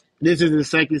 right? This is his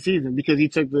second season because he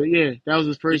took that was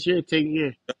his first year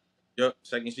taking Yep,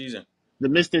 second season. the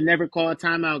Mister Never Call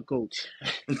Timeout coach.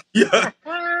 Yeah,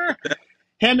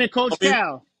 Him and I Coach mean,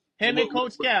 Cal. Him and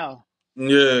Coach Cal.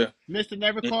 yeah. Mister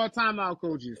Never Call Timeout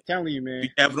coaches. Telling you, man.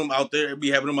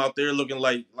 Be having them out there looking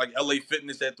like LA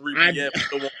Fitness at 3 I p.m.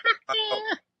 Still won't out.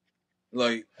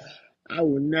 Like I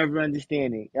will never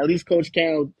understand it. At least Coach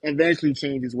Cal eventually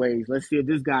changed his ways. Let's see if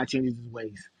this guy changes his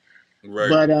ways.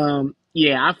 right. But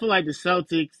yeah, I feel like the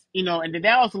Celtics, and then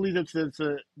that also leads up to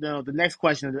the next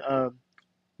question of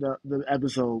the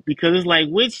episode because it's like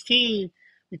which team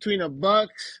between the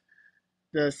Bucks,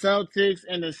 the Celtics,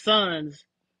 and the Suns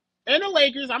and the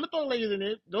Lakers. I'm gonna throw the Lakers in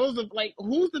it. Those are like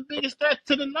who's the biggest threat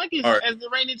to the All Nuggets right. as the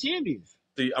reigning champions?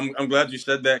 See, I'm glad you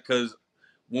said that because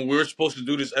when we were supposed to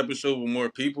do this episode with more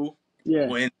people, Yeah.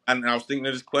 when and I was thinking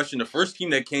of this question, the first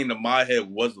team that came to my head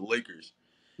was the Lakers.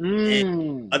 And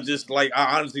I Mm. just like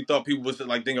I honestly thought people would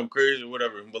like think I'm crazy or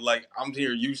whatever. But like I'm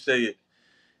here, you say it,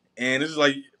 and it's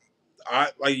like I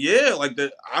like yeah, like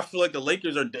the I feel like the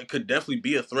Lakers are could definitely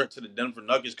be a threat to the Denver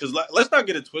Nuggets because let's not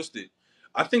get it twisted.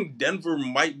 I think Denver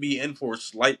might be in for a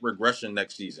slight regression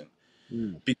next season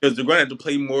Mm. because they're going to have to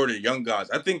play more of the young guys.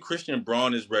 I think Christian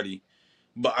Braun is ready,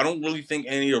 but I don't really think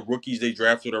any of the rookies they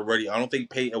drafted are ready. I don't think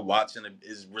Peyton Watson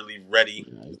is really ready,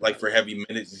 No, he's like not for ready. heavy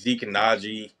minutes. Zeke and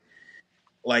Najee,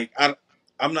 like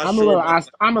I'm not I'm a sure little about.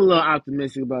 I'm a little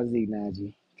optimistic about Zeke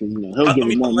Najee because he'll I give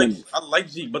you mean, more minutes. I like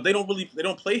Zeke, but they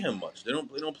don't play him much. They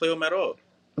don't play him at all.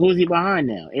 Who's he behind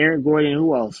now? Aaron Gordon.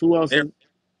 Who else? Who else They're- is?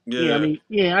 Yeah, I yeah, mean,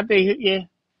 yeah, I think yeah,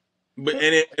 but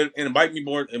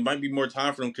it might be more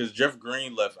time for them because Jeff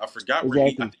Green left. I forgot where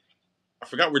exactly. I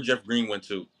forgot where Jeff Green went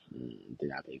to. Did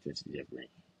not pay attention to Jeff Green.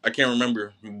 I can't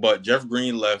remember, but Jeff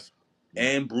Green left,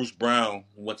 and Bruce Brown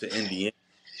went to Indiana.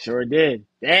 Sure did.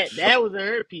 That So that was a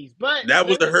hurt piece, but that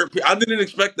was a listen, hurt. I didn't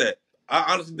expect that.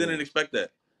 I honestly yeah, didn't expect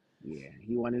that. yeah,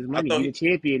 he won his I money. thought, He the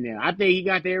champion now. I think he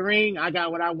got that ring. I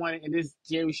got what I wanted in this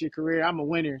championship career. I'm a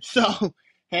winner. So,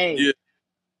 hey, yeah,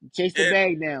 chase the and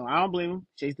bag now. I don't blame him.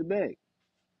 Chase the bag.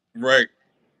 right,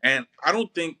 and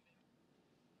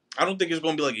I don't think it's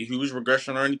going to be like a huge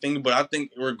regression or anything, but I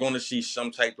think we're going to see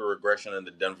some type of regression in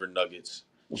the Denver Nuggets,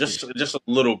 For sure. just a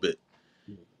little bit.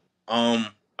 Um,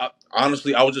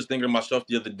 honestly, I was just thinking to myself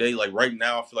the other day, like right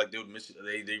now, I feel like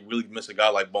they really miss a guy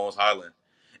like Bones Highland,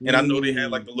 and I know they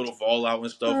had like Mm. the little fallout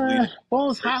and stuff leading.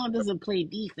 Bones Highland doesn't play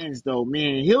defense though,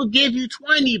 man. He'll give you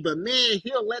 20, but man,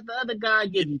 he'll let the other guy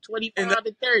Yeah, give you and 25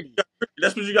 and 30.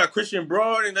 that's what you got Christian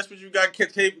Broad, and that's what you got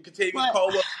Kentavious But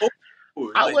Caldwell.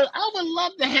 Like, I would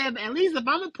love to have at least if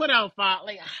I'm gonna put out five,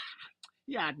 like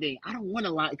yeah, I think I don't want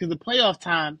a lot because the playoff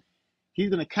time he's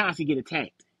gonna constantly get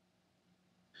attacked.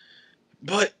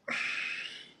 but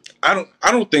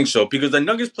I don't think so because the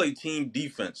Nuggets play team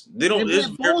defense. They don't. And It's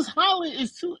but very, Bones Highland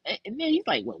is too, and then he's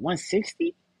like what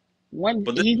 160. One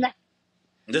but he's not.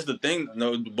 this the thing.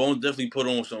 No, Bones definitely put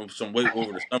on some weight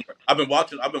over the summer. I've been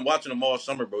watching him all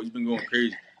summer, bro. He's been going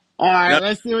crazy. All And right, I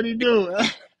let's see what he do.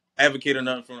 advocate or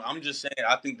nothing for him. I'm just saying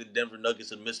I think the Denver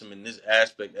Nuggets are missing in this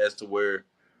aspect as to where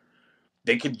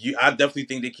they could. I definitely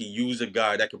think they could use a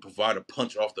guy that could provide a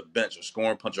punch off the bench, a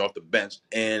scoring punch off the bench,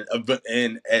 and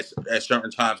at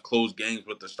certain times close games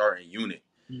with the starting unit.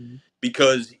 Mhm.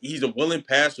 Because he's a willing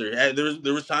passer.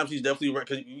 There was times he's definitely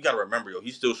because you got to remember, yo,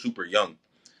 he's still super young.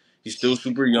 He's still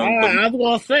super young, but I was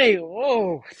gonna say,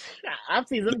 oh, I've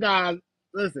seen some guys.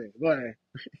 Listen, go ahead.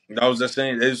 I was just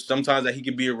saying, there's sometimes that he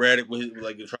could be erratic with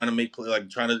like trying to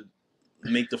trying to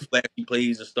make the flashy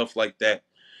plays and stuff like that.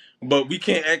 But we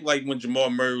can't act like when Jamal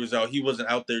Murray was out, he wasn't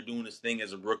out there doing his thing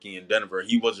as a rookie in Denver.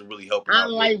 He wasn't really helping I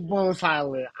out your. like Bones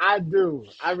Highland. I do.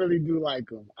 I really do like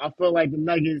him. I feel like the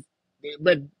Nuggets,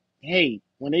 but hey,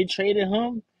 when they traded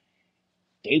him,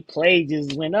 they play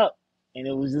just went up, and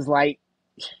it was just like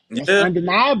that's Yeah,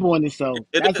 undeniable in itself.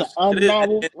 That's an it is,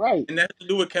 undeniable right. and that has to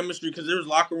do with chemistry because there's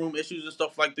locker room issues and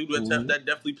stuff like that. Mm-hmm. That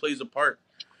definitely plays a part.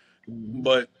 Mm-hmm.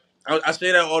 But I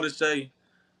say that all to say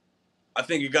I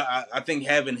think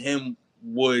having him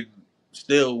would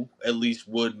still at least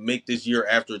would make this year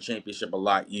after a championship a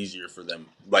lot easier for them.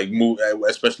 Like move,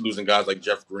 especially losing guys like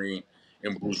Jeff Green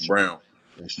and That's Bruce true. Brown.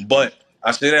 That's true. But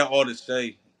I say that all to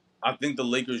say, I think the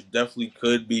Lakers definitely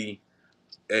could be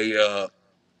a.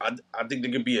 I think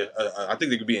they could be I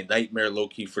think they could be a nightmare low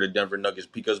key for the Denver Nuggets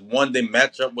because one they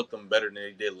match up with them better than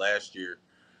they did last year.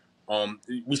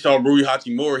 We saw Rui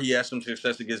Hachimura. He had some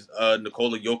success against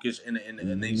Nikola Jokic in the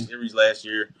Mm-hmm. series last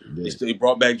year. They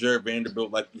brought back Jared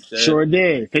Vanderbilt, like you said. Sure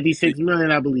did. It- 56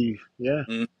 million, I believe. Yeah.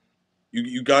 mm,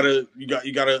 you got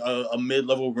a mid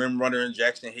level rim runner in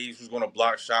Jackson Hayes who's going to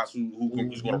block shots, who's going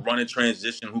Mm-hmm. to run in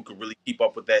transition, who could really keep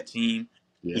up with that team,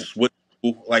 who Yeah. switch.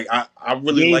 Like I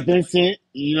really Gabe like the Vincent,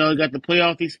 got the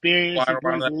playoff experience. flying He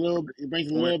around brings that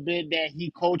a little bit that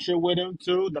he culture with him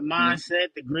too. The mm,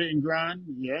 mindset, the grit and grind.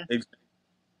 Yeah.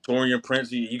 Torian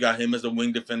Prince. You got him as a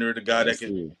wing defender, the guy that That's can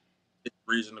it. hit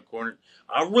threes in the corner.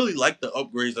 I really like the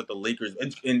upgrades that the Lakers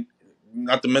and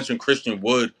not to mention Christian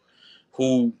Wood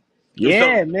who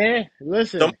some Yeah, man.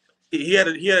 some Listen. he had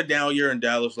a down year in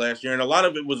Dallas last year, and a lot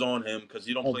of it was on him because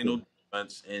he don't play no Okay.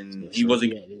 defense, and For he sure.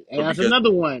 wasn't Yeah. And good that's because.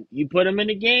 another one. You put him in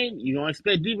the game, you don't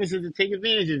expect defenses to take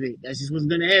advantage of it. That's just what's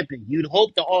gonna happen. You'd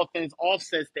hope the offense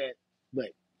offsets that, but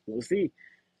we'll see.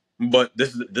 But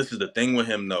this is the thing with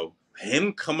him though.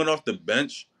 Him coming off the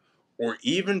bench, or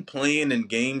even playing in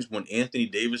games when Anthony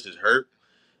Davis is hurt,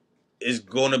 is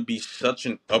going to be such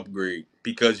an upgrade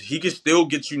because he can still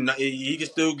get you. He can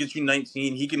still get you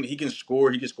 19. He can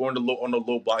score. He can score on the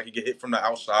low block. He can hit from the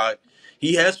outside.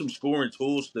 He has some scoring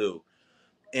tools still.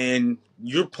 and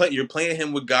you're playing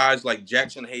him with guys like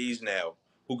Jackson Hayes now,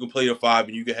 who can play the five,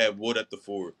 and you can have Wood at the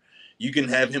four. You can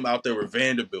have him out there with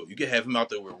Vanderbilt. You can have him out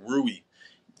there with Rui.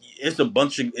 It's a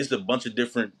bunch of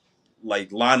different like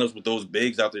lineups with those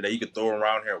bigs out there that you could throw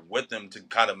around here with them to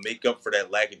kind of make up for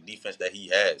that lack of defense that he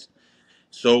has.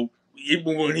 So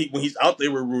even when he's out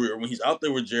there with Rui, or when he's out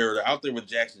there with Jared, or out there with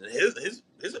Jackson, his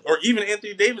or even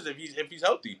Anthony Davis if he's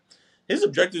healthy, his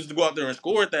objective is to go out there and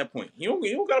score at that point. He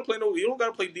don't gotta play no, he don't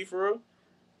gotta play D for real.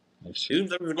 That's His true.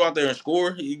 objective is to go out there and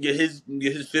score. He get his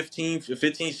 15,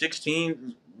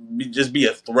 16, just be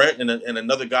a threat, and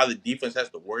another guy the defense has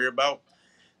to worry about,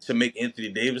 to make Anthony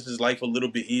Davis's life a little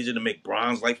bit easier, to make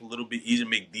Bron's life a little bit easier,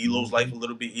 make D'Lo's life Hmm. a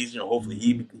little bit easier, and hopefully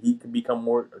Hmm. he can become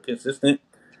more consistent.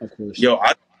 Of course. Yo,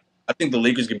 I think the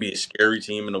Lakers could be a scary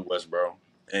team in the West, bro.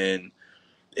 And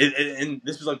and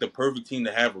this is like the perfect team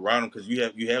to have around them, because you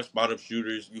have spot up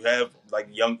shooters, you have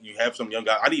you have some young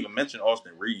guys. I didn't even mention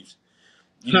Austin Reeves.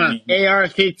 Huh. You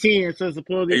AR-15, so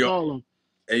supposedly AR, call them.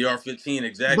 AR-15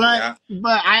 exactly.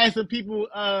 But I had some people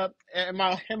at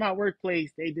my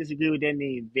workplace, they disagree with that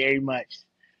name very much.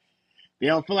 They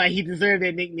don't feel like he deserved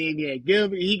that nickname yet.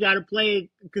 Gilbert, he got to play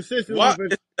consistently Why? for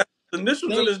That's the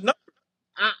initials in they. his number.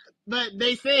 I, but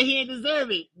they say he didn't deserve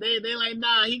it. They like,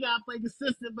 nah, he got to play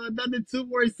consistent for another 2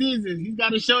 more seasons. He's got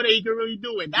to show that he can really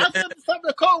do it. That's Man, what some of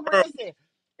the cold bro, words said.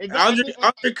 It got,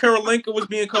 Andre Karolinka was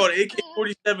being called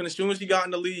AK-47 as soon as he got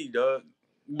in the league, dog.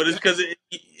 But it's because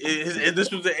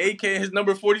this was an AK, his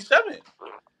number 47.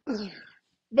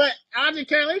 but Andre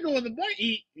Karolinko was a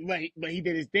boy. But he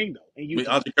did his thing though in I mean,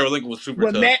 Utah. Andre Karolinka was super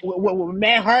With tough. Matt He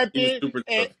was Harpin super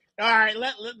and tough. all right, all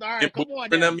And right, come on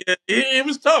Booker and now. them, yeah, he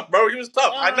was tough, bro. He was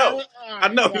tough. All I right, know. I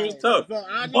know he was right. tough. So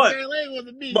Andre But Karolinko was a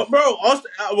but beast. bro,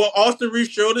 Austin Reeves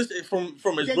showed us from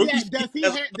his Does he rookie have, season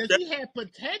as does a he have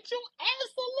potential?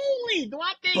 Absolutely. Do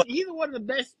I think but he's one of the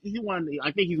best?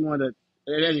 I think he's one of the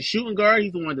as a shooting guard.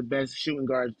 He's one of the best shooting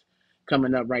guards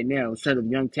coming up right now in terms of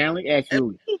young talent.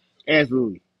 Absolutely,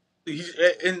 absolutely. he's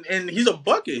and he's a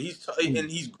bucket. Mm.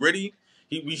 And he's gritty.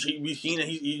 We seen it.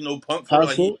 He's no punk for it.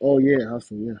 Like he Hustle. Oh yeah,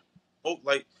 hustle. Yeah.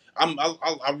 like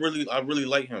I really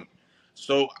like him.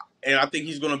 So and I think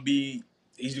he's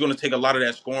gonna take a lot of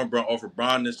that scoring off of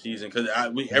Bron this season, because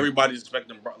everybody's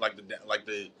expecting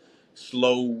the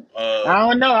slow I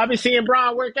don't know. I've been seeing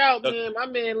Braun work out, man. My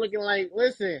man looking like,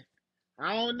 listen,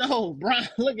 I don't know. Braun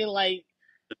looking like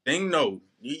thing. No,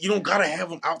 you don't gotta have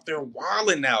him out there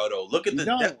wilding now though. Look at you the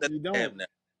depth don't, that you they have don't, now.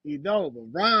 you don't.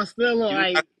 But Braun still look You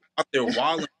don't got like, out there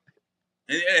wilding,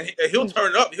 and he'll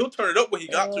turn it up. He'll turn it up when he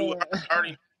got to. uh, I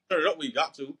already turned it up when he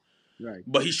got to, right.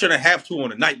 but he shouldn't have to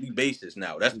on a nightly basis.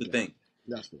 Now that's the Okay, thing.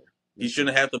 that's fair. He That's fair.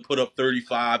 shouldn't have to put up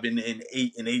 35 and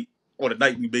 8 on a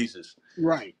nightly basis.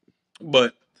 Right.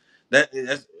 But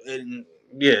and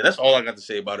yeah, that's all I got to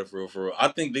say about it for real. For real, I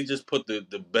think they just put the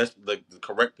best, the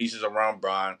correct pieces around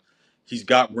Brian. He's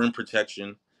got rim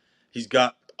protection. He's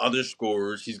got other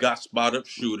scorers. He's got spot up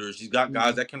shooters. He's got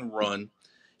guys Mhm. that can run.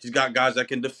 He's got guys that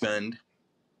can defend.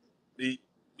 He,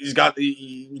 he's got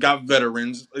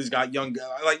veterans. He's got young guys.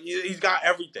 Like he's got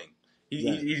everything.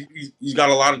 Right. He's got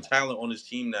a lot of talent on his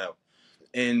team now.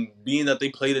 And being that they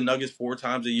play the Nuggets 4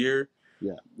 times a year,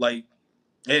 Yeah. like,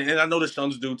 and I know the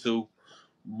Suns do too,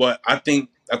 but I think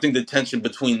the tension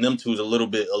between them two is a little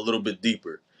bit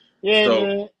deeper. Yeah, So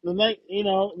man. The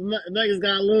Nuggets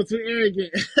got a little too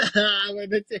arrogant.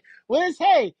 Well,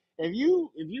 hey, if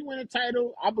you win a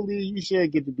title, I believe you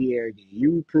should get to be arrogant.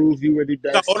 You proved you were the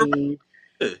got best all the team.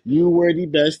 right. You were the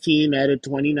best team out of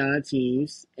 29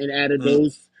 teams, and out of Mhm.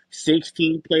 those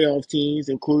 16 playoff teams,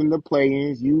 including the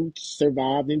play-ins, you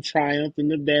survived and triumphed in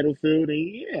the battlefield. And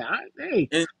yeah,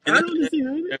 And I don't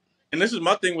disagree with and this is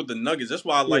my thing with the Nuggets. That's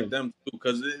why I it. like them too,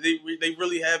 because they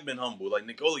really have been humble. Like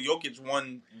Nikola Jokic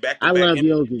won back to I back. love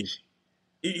Jokic.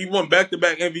 He won back to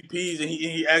back MVPs, and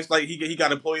he acts like he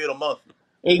got Employee of the Month.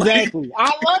 Like Exactly.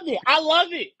 I love it. I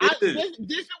love it. yeah,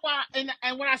 This is why, and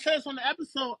when I said this on the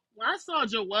episode, when I saw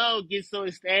Joel get so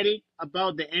ecstatic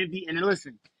about the MVP, and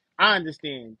listen, I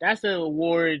understand that's an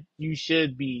award you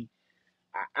should be.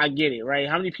 I get it, right?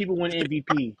 How many people win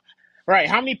MVP? Right?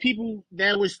 How many people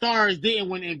that were stars didn't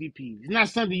win MVP? It's not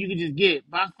something you can just get.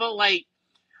 But I felt like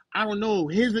I don't know.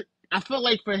 I felt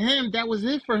like for him, that was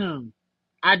it for him.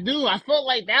 I do. I felt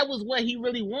like that was what he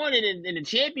really wanted, and the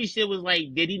championship was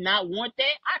like, did he not want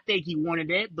that? I think he wanted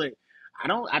that, but I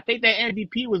don't. I think that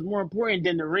MVP was more important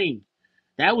than the ring.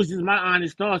 That was just my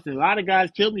honest thoughts. And a lot of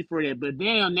guys killed me for that, but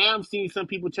damn, now I'm seeing some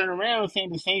people turn around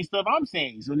saying the same stuff I'm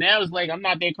saying. So now it's like I'm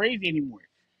not that crazy anymore.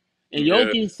 And yeah.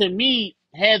 Jokic to me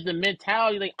has the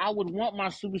mentality like I would want my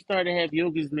superstar to have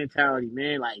Jokic's mentality,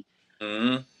 man. Like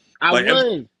Mm-hmm. I Like every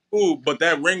would. cool, but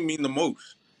that ring mean the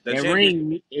most. That That championship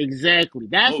ring, exactly.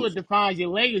 That's what most. defines your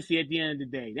legacy at the end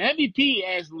of the day. The MVP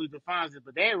actually defines it,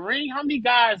 but that ring, how many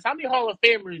guys, how many Hall of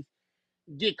Famers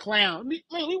get clowned?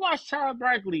 We watched Charles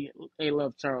Barkley. Hey,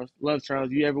 love Charles. Love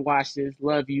Charles. You ever watch this?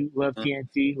 Love you. Love Mhm.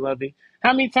 TNT. Love it.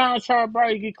 How many times Charles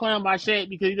Barkley get clowned by Shaq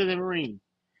because he doesn't have a ring?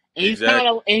 Exactly.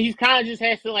 And he's kind of just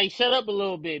has to like shut up a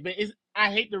little bit. But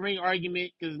I hate the ring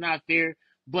argument because it's not fair,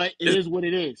 but it It's, is what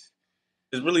it is.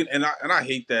 it's really, and I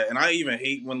hate that, and I even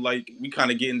hate when like we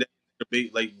kind of get in that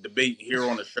debate here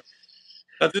on the show.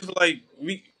 'Cause it's like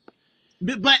it,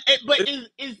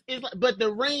 But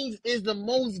the rings is the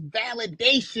most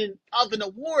validation of an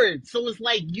award. So it's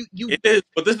like you it is,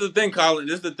 but this is the thing, Colin.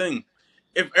 This is the thing.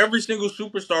 If every single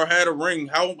superstar had a ring,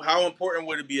 how important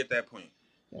would it be at that point?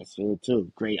 That's true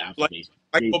too. Great Like observation.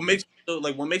 like Great point.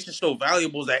 what makes it so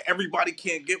valuable is that everybody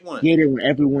can't get one. Get it when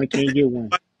everyone can't get one.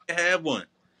 Everybody can't have one.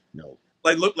 No.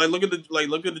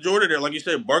 Look at the Jordan there. Like you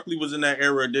said, Barkley was in that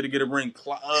era. Did he get a ring?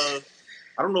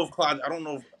 I don't know if Clyde. I don't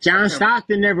know if I John can't remember.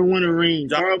 Stockton never won a ring.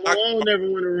 John Karl Stockton, Malone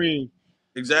never won a ring.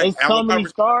 exact. It's so Allen many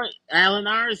Iverson stars. Allen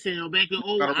Iverson, back in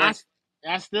got a ring.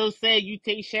 I still say you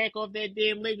take Shaq off that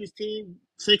damn Lakers team.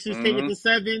 Sixers take it Hmm. to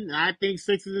 7. I think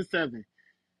Sixers and 7.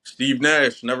 Steve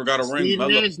Nash never got a ring. Steve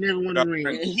Melo Nash never won a got a ring.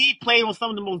 ring. And he played on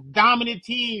some of the most dominant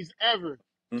teams ever.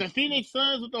 Mhm. The Phoenix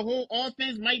Suns with the whole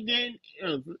offense, Mike Dan,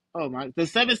 the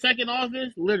 7-second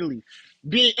offense, literally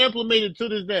being implemented to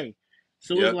this day.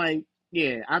 So it's Yep. like,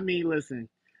 yeah, I mean, listen,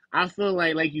 I feel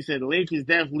like you said, the Lakers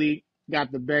definitely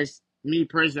got the best. Me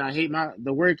personally, I hate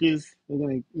the workers. We're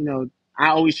gonna, I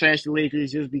always trash the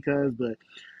Lakers just because, but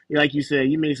like you said,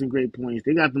 you made some great points.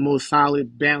 They got the most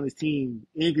solid, balanced team,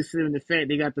 and considering the fact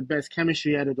they got the best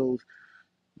chemistry out of those.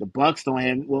 The Bucks don't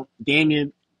have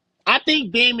Damian. I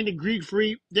think Damian the Greek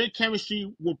Freak, their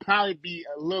chemistry will probably be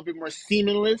a little bit more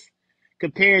seamless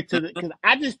compared to the Mhm. because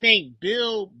I just think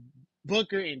Bill,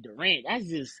 Booker, and Durant. That's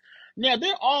just now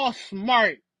they're all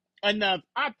smart enough.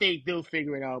 I think they'll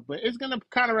figure it out, but it's gonna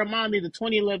kind of remind me of the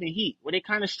 2011 Heat where they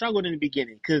kind of struggled in the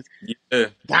beginning because Yeah.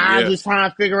 guys Yeah. was trying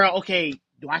to figure out, okay,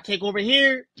 do I take over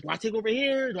here? Do I take over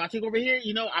here? Do I take over here?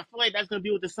 I feel like that's going to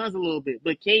be with the Suns a little bit.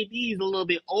 But KD is a little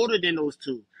bit older than those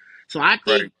two. So I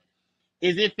Right. think,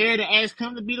 is it fair to ask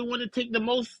him to be the one to take the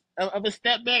most of a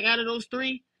step back out of those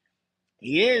three?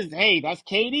 He is. Hey, that's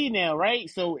KD now, right?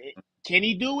 So can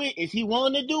he do it? Is he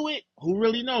willing to do it? Who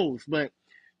really knows? But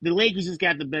the Lakers just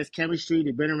got the best chemistry.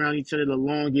 They've been around each other the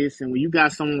longest. And when you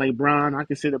got someone like Bron, I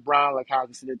consider Bron like how I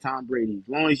consider Tom Brady. As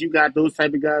long as you got those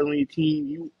type of guys on your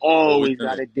team, Always in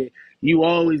it. you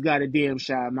always got a damn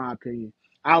shot, in my opinion.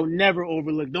 I'll never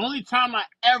overlook. The only time I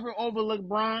ever overlooked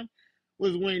Bron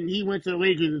was when he went to the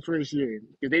Lakers his first year.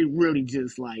 Because they really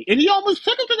just and he almost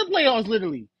took him to the playoffs,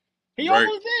 literally. He Right.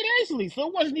 almost did actually. So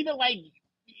it wasn't even like.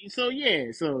 So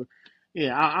yeah. So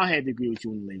yeah, I had to agree with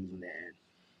you on the Lakers on that.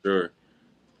 Sure.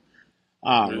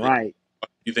 All right.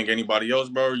 You think anybody else,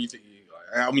 bro? You think?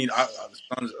 I mean, the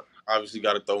Suns obviously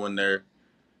got to throw in there.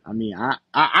 I mean,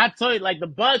 I told you like the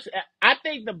Bucks. I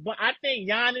think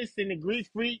Giannis and the Greek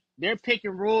Freak, their pick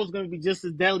and roll is going to be just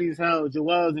as deadly as hell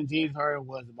Joel's and James Harden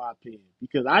was, in my opinion.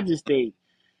 Because I just think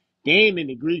Dame and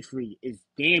the Greek Freak is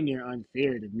damn near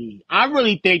unfair to me. I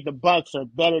really think the Bucks are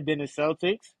better than the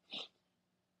Celtics,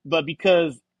 but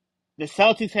because the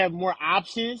Celtics have more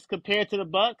options compared to the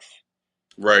Bucks.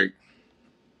 Right.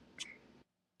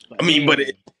 But I mean,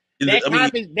 man, I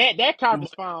mean, that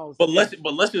conference finals. but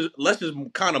less is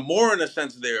kind of more in a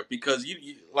sense there because you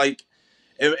like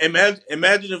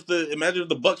imagine if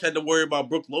the Bucks had to worry about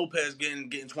Brook Lopez getting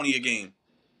 20 a game.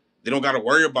 They don't got to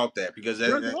worry about that because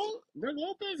Brooke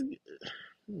Lopez,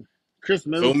 Chris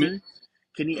feel me. Middleton.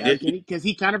 Yeah, Because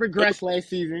he kind of regressed last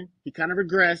season. He kind of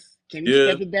regressed. Can he yeah,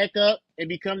 step it back up and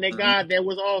become that hmm guy that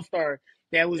was all star?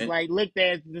 That was and, like looked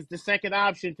at as the second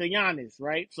option to Giannis,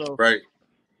 right? So, right.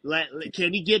 like,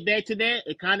 can he get back to that?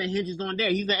 It kind of hinges on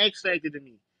that. He's an X factor to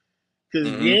me.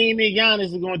 Because Hmm. Dame and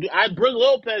Giannis are going to do. Brook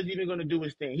Lopez even going to do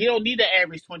his thing. He don't need to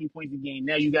average 20 points a game.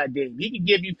 Now you got Dame. He can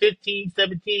give you 15,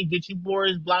 17, get you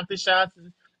boards, block the shots,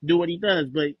 and do what he does.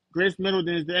 But Chris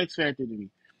Middleton is the X factor to me.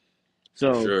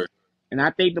 For So, sure. and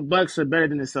I think the Bucks are better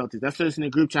than the Celtics. That's what's in the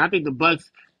group chat. I think the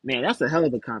Bucks, man, that's a hell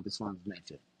of a conference finals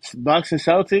matchup. Bucks and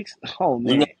Celtics. Oh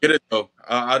We man, won't get it though.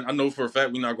 I know for a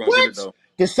fact we're not going to get what? it though.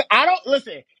 I don't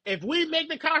listen. If we make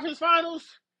the conference finals,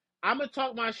 I'm gonna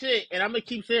talk my shit and I'm gonna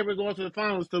keep saying we're going to the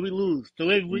finals till we lose.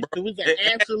 Bro, Till it's an it,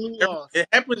 absolute every, loss. it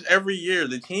happens every year.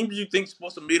 The teams you think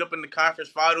supposed to meet up in the conference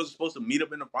finals supposed to meet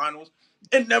up in the finals.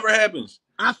 It never happens.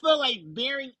 I feel like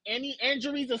bearing any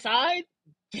injuries aside,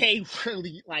 they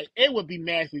really it would be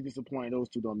massively disappointing. Those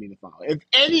two don't mean the final. If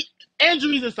any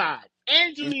injuries aside,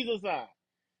 injuries aside.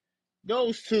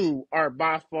 Those two are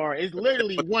by far. It's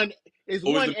literally one. It's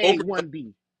Always one the A, culprit. one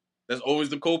B, That's always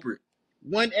the culprit.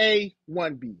 one A,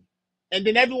 one B, and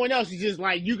then everyone else is just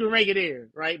like you can rank it there,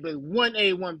 right? But one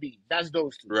A, one B. That's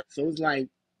those two. Right. So it's like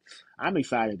I'm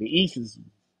excited. The East is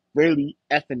really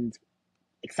effing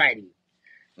exciting.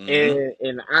 Mm-hmm.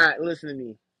 And I listen to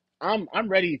me. I'm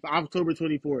ready for October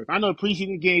 24th. I know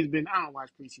preseason games been. I don't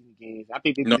watch preseason games. I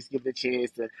think they No. just give the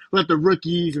chance to let the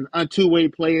rookies and two-way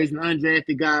players and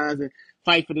undrafted guys and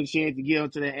fight for the chance to get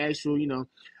onto the actual,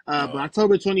 But No.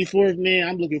 October 24th, man,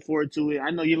 I'm looking forward to it. I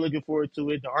know you're looking forward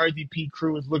to it. The RDP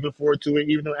crew is looking forward to it,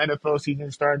 even though NFL season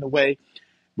is starting away.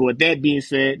 But with that being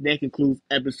said, that concludes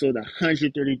episode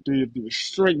 133 of the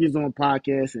Straight Zone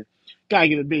podcast. And gotta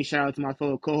give a big shout out to my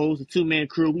fellow co-hosts, the two-man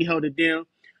crew. We held it down.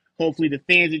 Hopefully the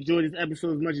fans enjoyed this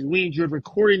episode as much as we enjoyed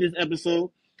recording this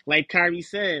episode. Like Kyrie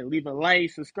said, leave a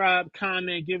like, subscribe,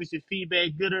 comment, give us your feedback,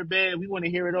 good or bad. We want to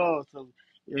hear it all. So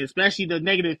especially the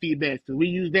negative feedback. So we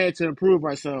use that to improve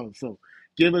ourselves. So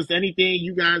give us anything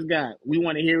you guys got. We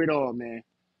want to hear it all, man.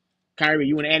 Kyrie,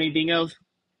 you want to add anything else?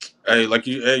 Hey,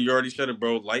 you already said it,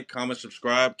 bro. Like, comment,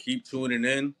 subscribe, keep tuning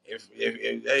in. If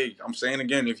hey, I'm saying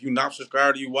again, if you not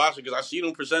subscribed, you watch it because I see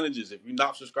them percentages. If you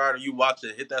not subscribed, you watch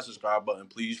it. Hit that subscribe button,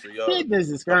 please, for y'all. Hit the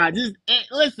subscribe. Just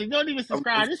listen. Don't even I'm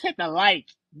subscribe. Just hit the like.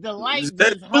 The like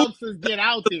that just too, helps us get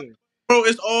out there. bro.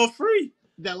 It's all free.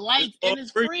 The It's likes all and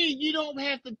it's free. free. You don't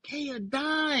have to pay a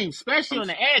dime, especially I'm on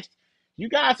the ads. You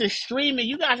guys are streaming.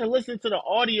 You guys are listening to the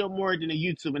audio more than the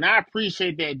YouTube, and I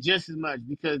appreciate that just as much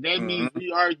because that means mm-hmm.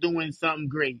 we are doing something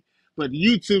great. But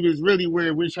YouTube is really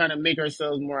where we're trying to make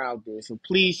ourselves more out there. So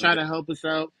please try Yeah, to help us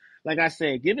out. Like I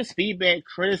said, give us feedback,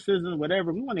 criticism,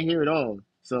 whatever. We want to hear it all.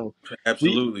 So we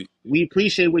absolutely. we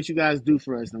appreciate what you guys do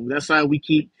for us, and that's why we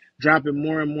keep dropping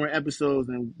more and more episodes,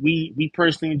 and we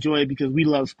personally enjoy it because we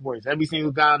love sports. Every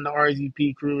single guy on the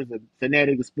RZP crew is a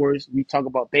fanatic of sports. We talk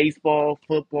about baseball,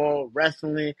 football,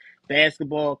 wrestling,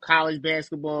 basketball, college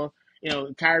basketball.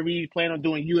 Kyrie plan on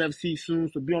doing UFC soon,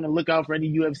 so be on the lookout for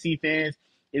any UFC fans.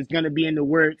 It's gonna be in the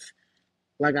works.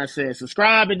 Like I said,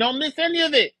 subscribe and don't miss any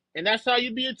of it. And that's how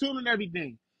you be in tune and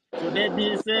everything. So with that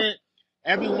being said,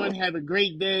 everyone have a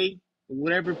great day,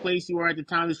 whatever place you are at the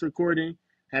time of this recording.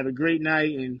 Have a great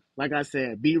night, and like I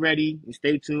said, be ready and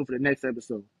stay tuned for the next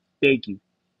episode. Thank you.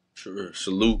 Sure.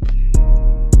 Salute.